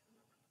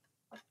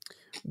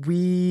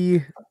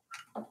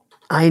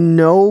 I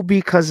know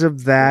because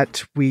of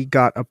that, we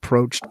got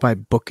approached by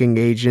booking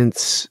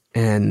agents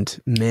and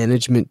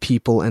management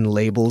people and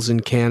labels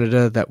in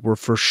Canada that were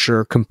for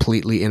sure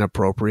completely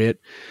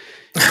inappropriate.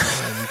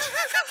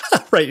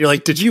 Right. You're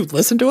like, did you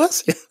listen to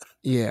us?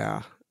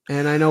 Yeah.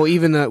 And I know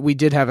even that we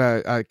did have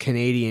a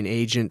Canadian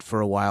agent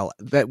for a while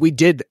that we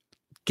did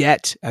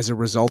get as a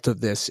result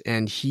of this.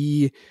 And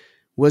he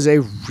was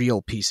a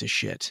real piece of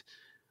shit.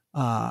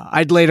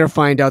 I'd later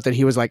find out that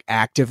he was like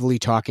actively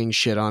talking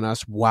shit on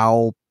us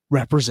while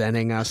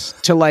representing us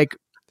to like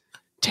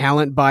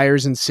talent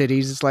buyers in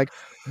cities. It's like,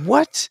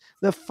 what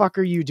the fuck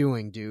are you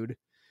doing, dude?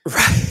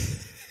 Right.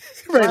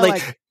 Right.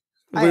 Like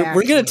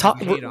we're going to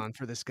talk hate on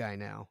for this guy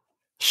now.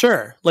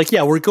 Sure. Like,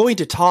 yeah, we're going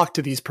to talk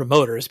to these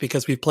promoters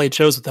because we've played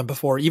shows with them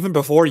before, even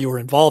before you were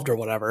involved or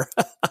whatever.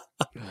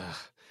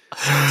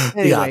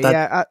 Anyway,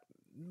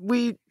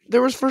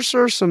 there was for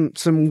sure some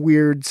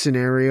weird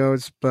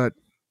scenarios, but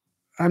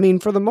I mean,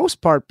 for the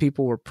most part,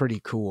 people were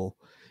pretty cool.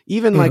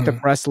 Even like the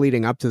press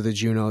leading up to the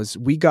Junos,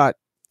 we got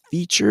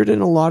featured in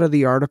a lot of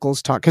the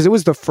articles because it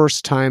was the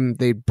first time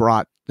they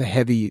brought the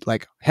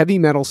heavy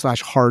metal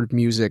 / hard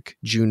music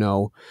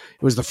Juno.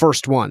 It was the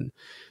first one.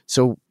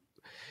 So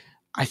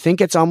I think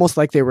it's almost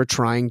like they were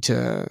trying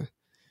to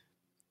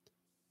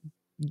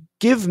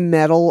give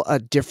metal a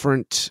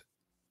different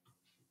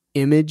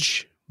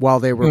image while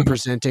they were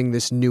presenting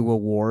this new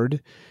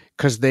award,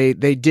 because they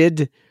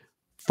did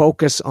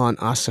focus on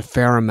us a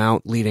fair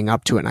amount leading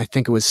up to it. And I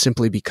think it was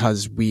simply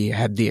because we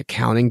had the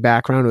accounting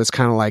background. It was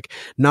kind of like,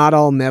 not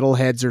all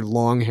metalheads are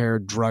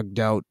long-haired, drugged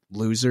out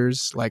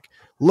losers. Like,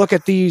 look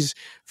at these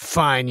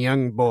fine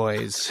young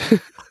boys.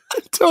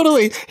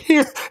 Totally.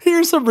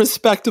 Here's some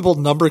respectable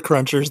number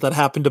crunchers that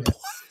happen to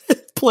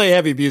play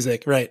heavy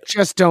music. Right.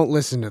 Just don't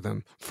listen to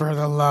them. For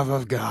the love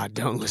of God,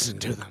 don't listen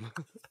to them.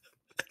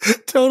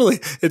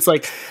 Totally. It's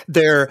like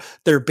their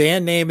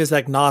band name is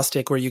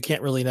agnostic, where you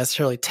can't really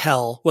necessarily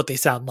tell what they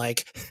sound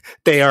like.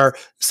 They are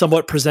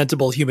somewhat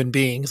presentable human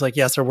beings. Like,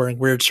 yes, they're wearing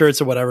weird shirts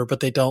or whatever,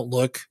 but they don't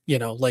look,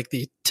 like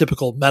the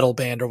typical metal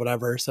band or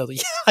whatever. So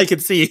I can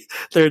see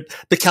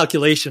the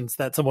calculations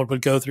that someone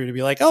would go through to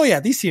be like, oh yeah,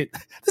 this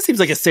seems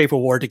like a safe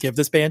award to give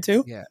this band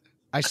to. Yeah.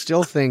 I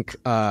still think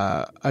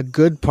a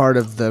good part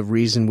of the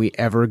reason we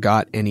ever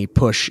got any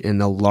push in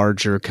the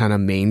larger kind of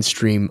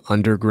mainstream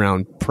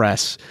underground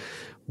press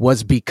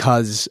was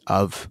because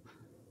of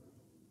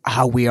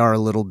how we are a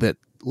little bit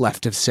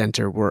left of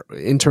center. We're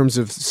in terms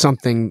of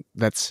something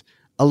that's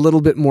a little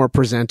bit more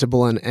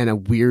presentable and a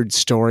weird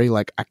story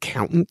like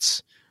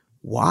accountants.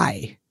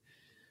 Why?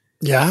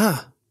 Yeah.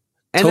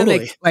 And totally.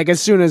 then they,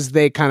 as soon as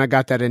they kind of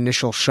got that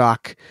initial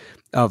shock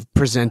of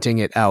presenting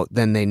it out,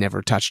 then they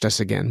never touched us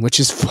again, which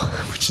is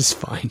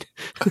fine.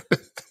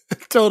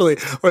 Totally.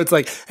 Or it's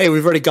like, hey,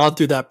 we've already gone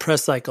through that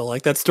press cycle.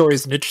 Like, that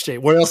story's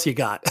interesting. What else you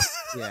got?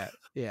 Yeah.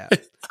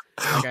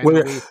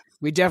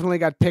 We definitely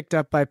got picked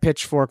up by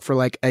Pitchfork for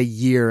like a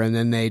year, and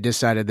then they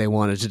decided they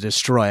wanted to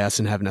destroy us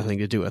and have nothing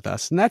to do with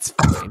us. And that's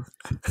fine.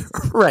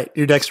 Right.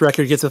 Your next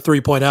record gets a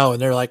 3.0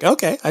 and they're like,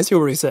 okay, I see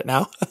where we sit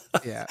now.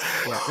 Yeah.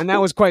 And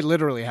that was quite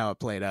literally how it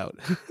played out.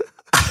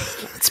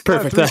 It's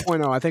perfect.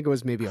 3.0, I think it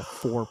was maybe a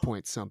 4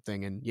 point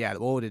something. And yeah,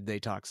 did they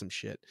talk some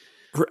shit?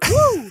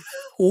 Woo!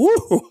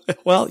 Woo!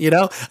 Well,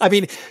 I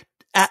mean,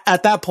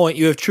 at that point,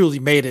 you have truly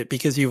made it,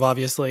 because you've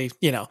obviously,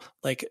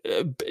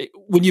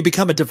 when you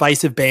become a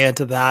divisive band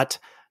to that,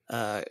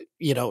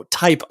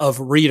 type of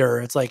reader,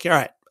 it's like, all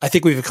right, I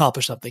think we've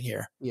accomplished something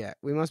here. Yeah,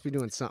 we must be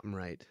doing something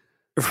right.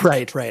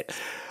 Right.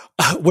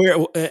 Where,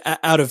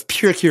 out of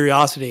pure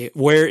curiosity,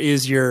 where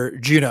is your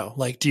Juno?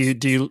 Like, do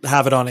you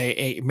have it on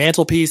a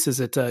mantelpiece? Is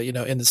it,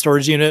 in the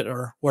storage unit,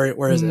 or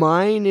where is it?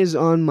 Mine is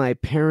on my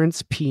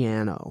parents'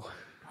 piano.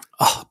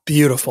 Oh,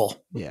 beautiful.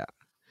 Yeah.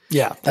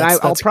 Yeah.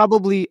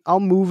 I'll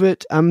move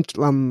it. I'm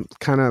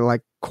kind of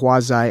like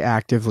quasi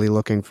actively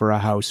looking for a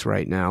house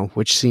right now,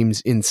 which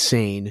seems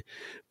insane.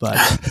 But,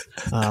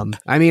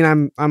 I mean,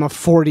 I'm a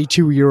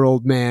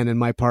 42-year-old man, and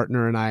my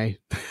partner and I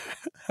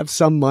have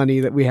some money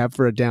that we have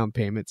for a down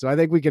payment. So I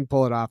think we can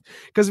pull it off,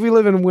 because we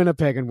live in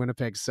Winnipeg, and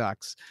Winnipeg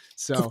sucks.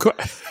 So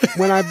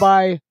when I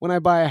buy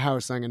a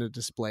house, I'm going to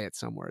display it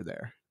somewhere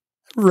there.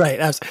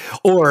 Right.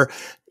 Or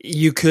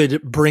you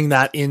could bring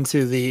that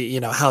into the,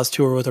 house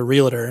tour with a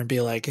realtor and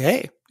be like,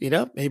 hey,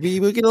 maybe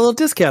we'll get a little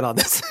discount on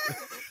this.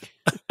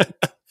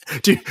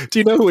 Do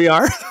you know who we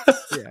are?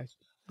 Yeah.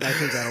 I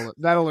think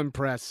that'll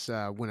impress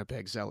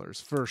Winnipeg sellers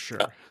for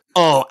sure.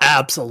 Oh,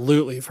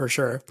 absolutely. For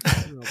sure.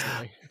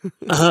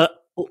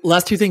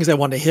 Last two things I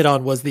wanted to hit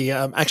on was the,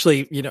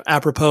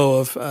 apropos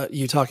of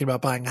you talking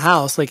about buying a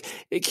house, like,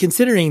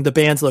 considering the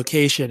band's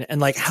location and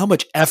like how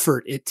much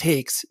effort it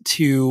takes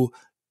to,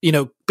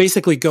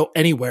 basically go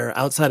anywhere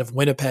outside of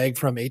Winnipeg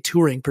from a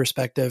touring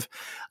perspective.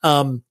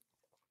 Do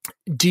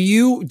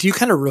you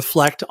kind of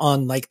reflect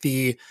on like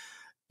the,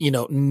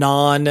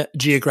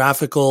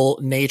 non-geographical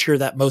nature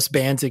that most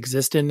bands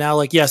exist in now?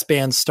 Like, yes,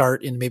 bands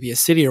start in maybe a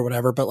city or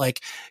whatever, but like,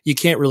 you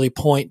can't really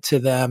point to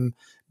them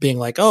being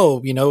like,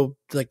 oh,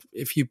 like,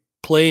 if you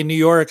play in New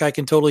York, I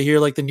can totally hear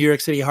like the New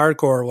York City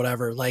hardcore or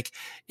whatever. Like,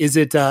 is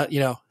it, how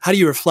do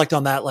you reflect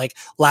on that, like,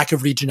 lack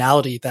of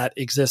regionality that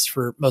exists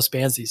for most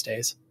bands these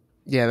days?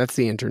 Yeah, that's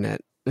the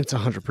internet. It's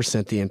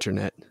 100% the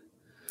internet.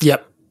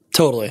 Yep,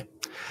 totally.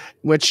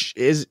 Which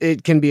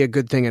it can be a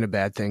good thing and a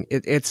bad thing.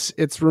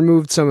 It's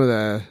removed some of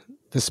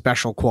the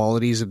special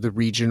qualities of the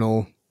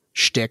regional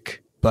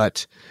shtick,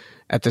 but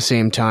at the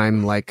same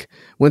time, like,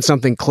 when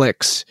something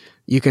clicks,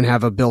 you can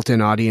have a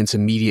built-in audience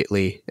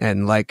immediately.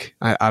 And like,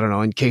 I don't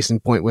know, in case in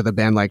point with a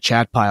band like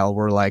Chatpile,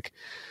 where like,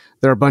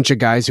 there are a bunch of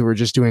guys who were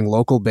just doing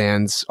local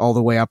bands all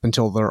the way up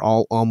until they're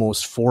all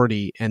almost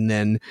 40. And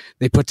then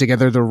they put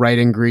together the right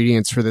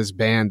ingredients for this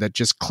band that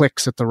just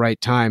clicks at the right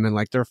time. And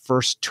like, their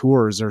first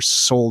tours are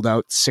sold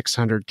out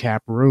 600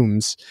 cap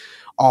rooms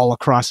all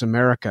across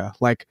America.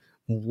 Like,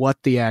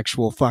 what the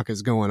actual fuck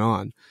is going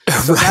on?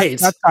 So right.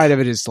 That side of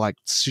it is like,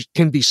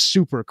 can be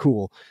super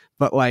cool.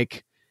 But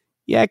like,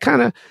 yeah, I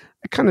kind of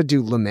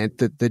do lament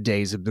the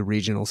days of the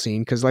regional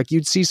scene, because like,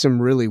 you'd see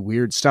some really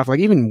weird stuff, like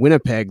even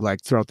Winnipeg,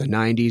 like throughout the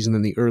 90s and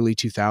then the early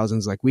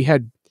 2000s, like we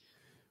had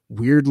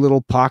weird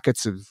little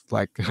pockets of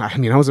like, I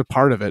mean, I was a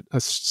part of it,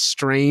 a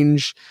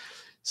strange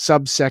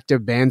subsect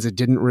of bands that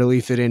didn't really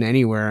fit in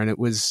anywhere. And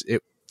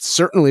it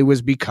certainly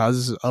was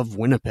because of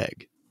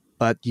Winnipeg,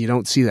 but you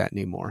don't see that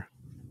anymore.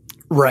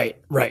 Right.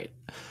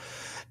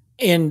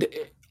 And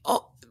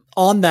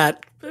on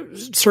that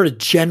sort of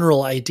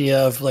general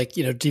idea of like,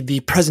 the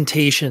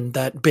presentation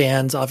that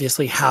bands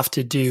obviously have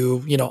to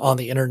do, on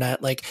the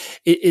internet, like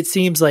it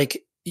seems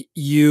like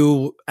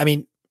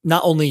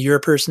not only your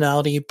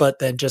personality, but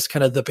then just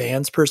kind of the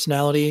band's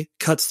personality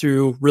cuts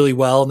through really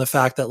well in the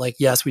fact that like,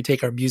 yes, we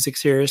take our music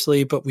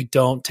seriously, but we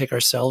don't take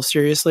ourselves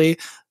seriously.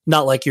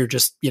 Not like you're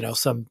just,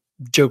 some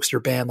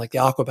jokester band like the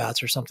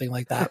Aquabats or something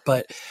like that.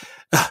 But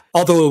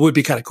although it would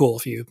be kind of cool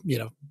if you,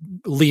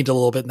 leaned a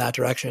little bit in that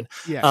direction.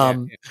 Yeah. I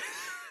mean,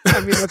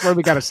 that's why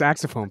we got a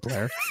saxophone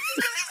player.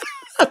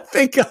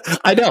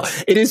 I know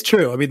it is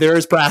true. I mean, there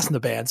is brass in the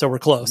band, so we're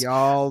close.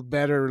 Y'all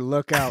better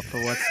look out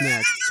for what's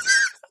next.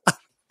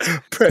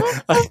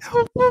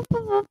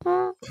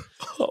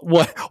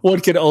 One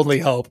can only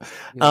hope.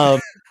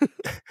 And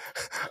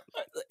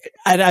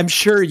I'm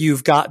sure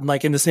you've gotten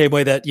like in the same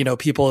way that,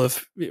 people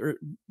have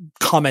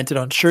commented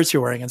on shirts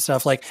you're wearing and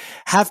stuff, like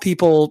have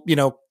people,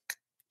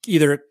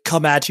 either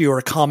come at you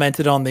or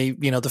commented on the,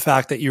 the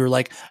fact that you're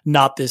like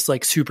not this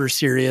like super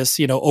serious,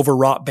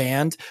 overwrought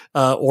band,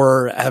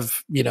 or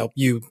have,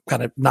 you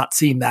kind of not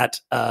seen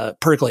that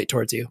percolate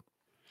towards you?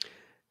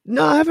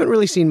 No, I haven't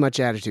really seen much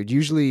attitude.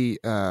 Usually,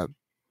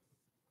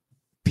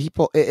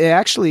 people, it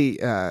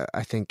actually,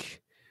 I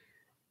think,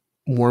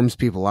 warms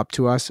people up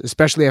to us,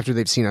 especially after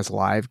they've seen us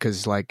live,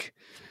 because like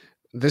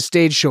the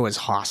stage show is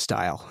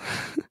hostile.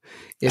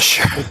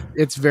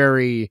 It's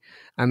very,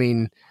 I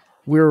mean,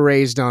 we were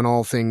raised on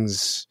all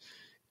things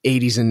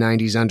 80s and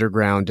 90s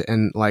underground,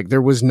 and like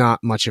there was not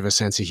much of a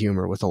sense of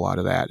humor with a lot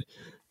of that,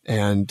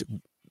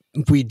 and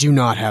we do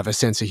not have a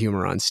sense of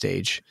humor on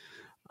stage.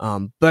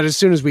 But as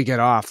soon as we get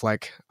off,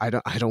 like I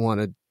don't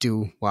want to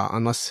do well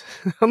unless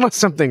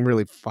something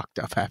really fucked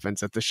up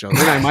happens at the show.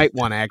 Then I might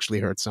want to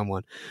actually hurt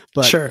someone.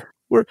 But sure,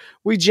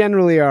 we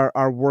generally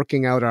are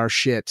working out our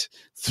shit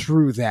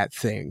through that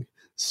thing.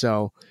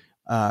 So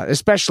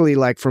especially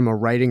like from a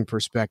writing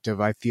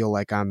perspective, I feel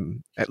like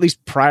I'm, at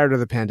least prior to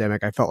the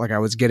pandemic, I felt like I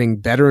was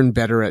getting better and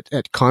better at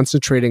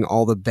concentrating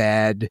all the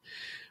bad,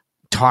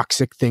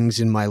 toxic things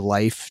in my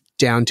life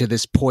down to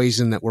this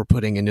poison that we're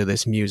putting into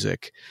this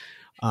music.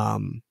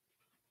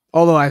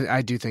 Although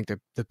I do think that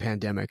the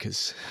pandemic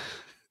has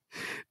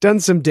done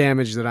some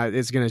damage that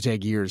it's going to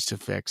take years to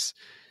fix.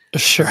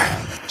 Sure.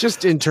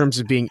 Just in terms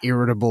of being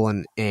irritable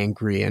and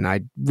angry. And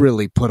I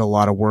really put a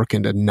lot of work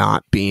into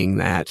not being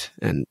that.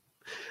 And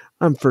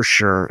I'm for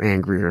sure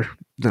angrier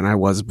than I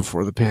was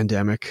before the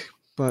pandemic,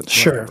 but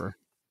sure. Whatever.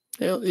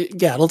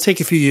 Yeah. It'll take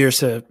a few years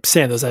to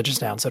sand those edges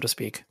down, so to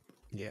speak.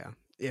 Yeah.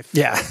 If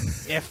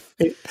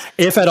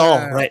at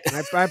all, right.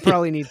 I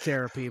probably need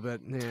therapy,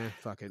 but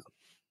fuck it.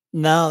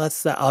 No,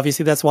 that's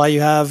obviously that's why you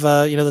have,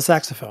 the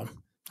saxophone.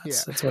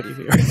 That's what you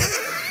hear.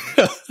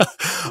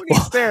 Who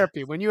needs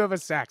therapy when you have a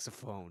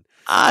saxophone?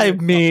 I'm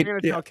going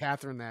to tell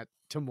Catherine that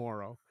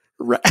tomorrow.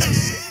 Right.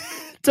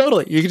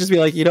 Totally. You could just be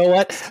like, you know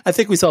what? I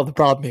think we solved the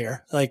problem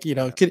here. Like,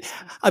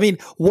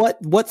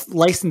 what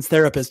licensed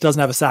therapist doesn't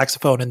have a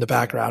saxophone in the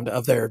background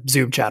of their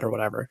Zoom chat or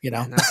whatever,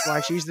 And that's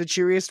why she's the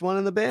cheeriest one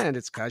in the band.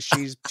 It's because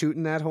she's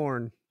tooting that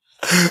horn.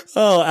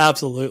 Oh,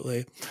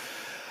 absolutely.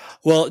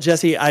 Well,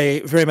 Jesse,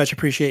 I very much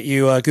appreciate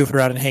you goofing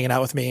around and hanging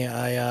out with me.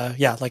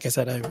 Like I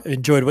said, I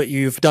enjoyed what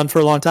you've done for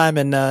a long time,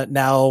 and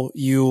now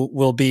you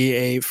will be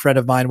a friend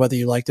of mine, whether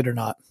you liked it or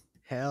not.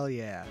 Hell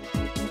yeah.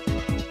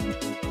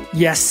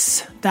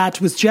 Yes,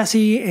 that was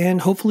Jesse, and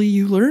hopefully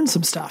you learned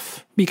some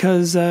stuff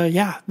because,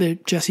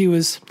 Jesse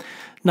was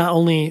not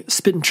only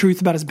spitting truth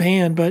about his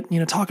band, but,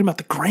 talking about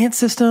the grant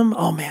system.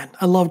 Oh man,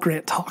 I love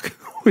grant talk,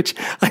 which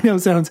I know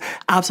sounds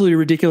absolutely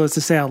ridiculous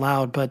to say out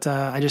loud, but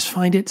I just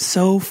find it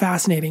so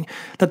fascinating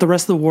that the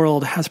rest of the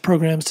world has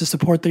programs to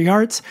support the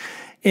arts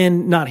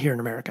and not here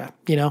in America,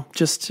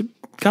 just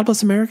God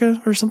bless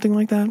America or something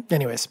like that.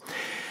 Anyways.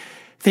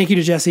 Thank you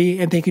to Jesse,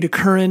 and thank you to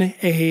Curran,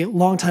 a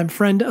longtime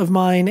friend of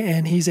mine,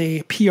 and he's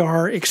a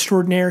PR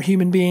extraordinaire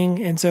human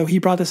being, and so he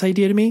brought this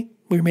idea to me.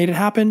 We made it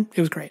happen.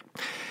 It was great.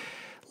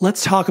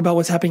 Let's talk about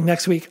what's happening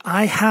next week.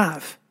 I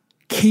have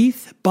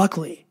Keith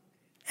Buckley,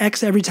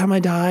 ex Every Time I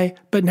Die,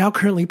 but now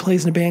currently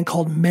plays in a band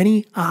called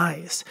Many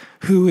Eyes,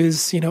 who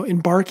is,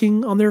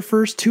 embarking on their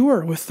first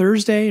tour with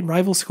Thursday and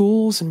rival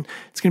schools. And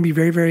it's going to be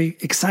very, very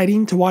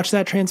exciting to watch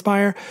that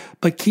transpire.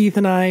 But Keith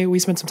and I, we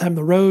spent some time on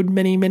the road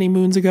many, many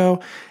moons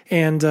ago,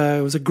 and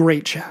it was a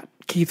great chat.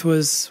 Keith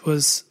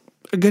was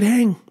a good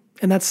hang.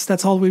 And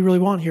that's all we really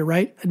want here,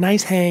 right? A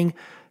nice hang.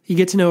 You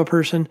get to know a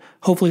person,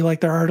 hopefully like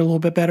their art a little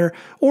bit better,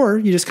 or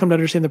you just come to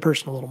understand the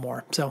person a little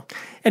more. So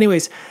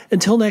anyways,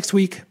 until next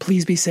week,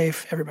 please be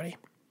safe, everybody.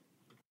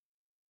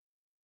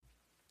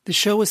 The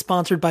show is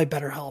sponsored by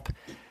BetterHelp.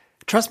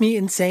 Trust me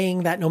in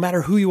saying that no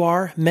matter who you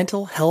are,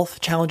 mental health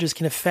challenges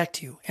can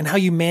affect you, and how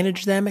you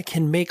manage them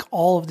can make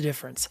all of the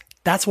difference.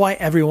 That's why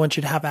everyone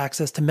should have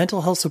access to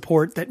mental health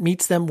support that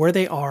meets them where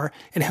they are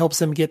and helps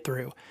them get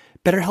through.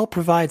 BetterHelp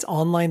provides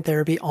online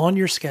therapy on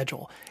your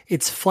schedule.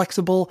 It's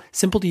flexible,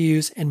 simple to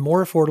use, and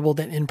more affordable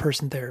than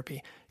in-person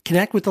therapy.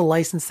 Connect with a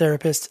licensed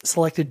therapist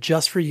selected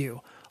just for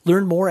you.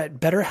 Learn more at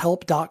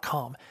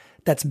betterhelp.com.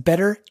 That's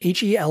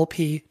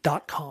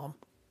betterhelp.com.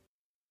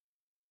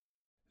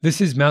 This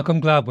is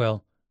Malcolm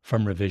Gladwell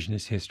from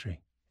Revisionist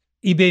History.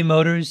 eBay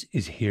Motors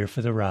is here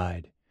for the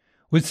ride.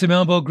 With some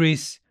elbow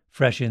grease,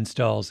 fresh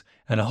installs,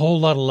 and a whole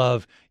lot of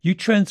love, you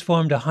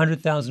transformed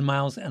 100,000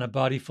 miles and a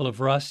body full of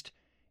rust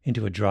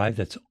into a drive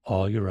that's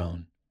all your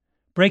own.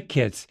 Brake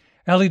kits,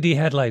 LED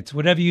headlights,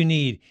 whatever you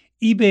need,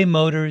 eBay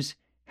Motors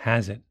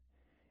has it.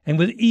 And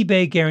with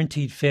eBay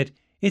Guaranteed Fit,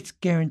 it's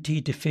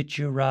guaranteed to fit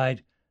your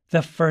ride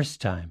the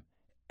first time,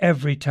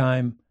 every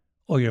time,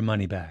 or your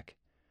money back.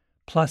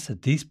 Plus,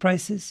 at these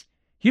prices,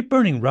 you're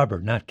burning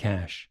rubber, not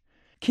cash.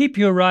 Keep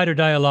your ride or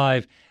die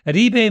alive at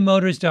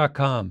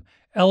ebaymotors.com.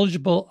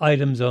 Eligible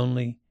items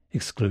only.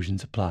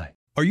 Exclusions apply.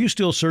 Are you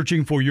still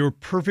searching for your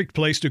perfect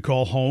place to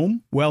call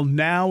home? Well,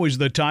 now is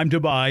the time to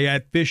buy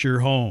at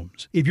Fisher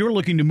Homes. If you're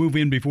looking to move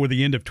in before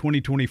the end of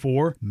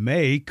 2024,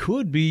 May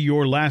could be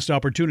your last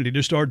opportunity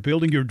to start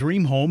building your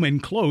dream home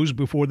and close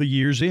before the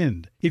year's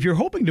end. If you're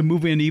hoping to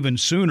move in even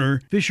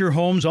sooner, Fisher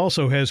Homes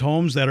also has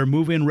homes that are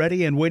move-in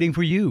ready and waiting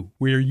for you,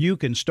 where you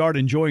can start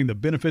enjoying the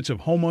benefits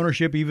of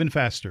homeownership even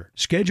faster.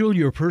 Schedule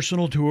your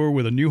personal tour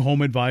with a new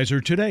home advisor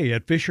today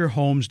at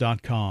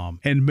fisherhomes.com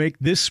and make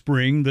this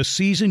spring the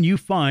season you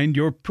find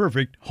your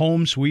perfect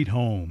home sweet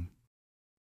home.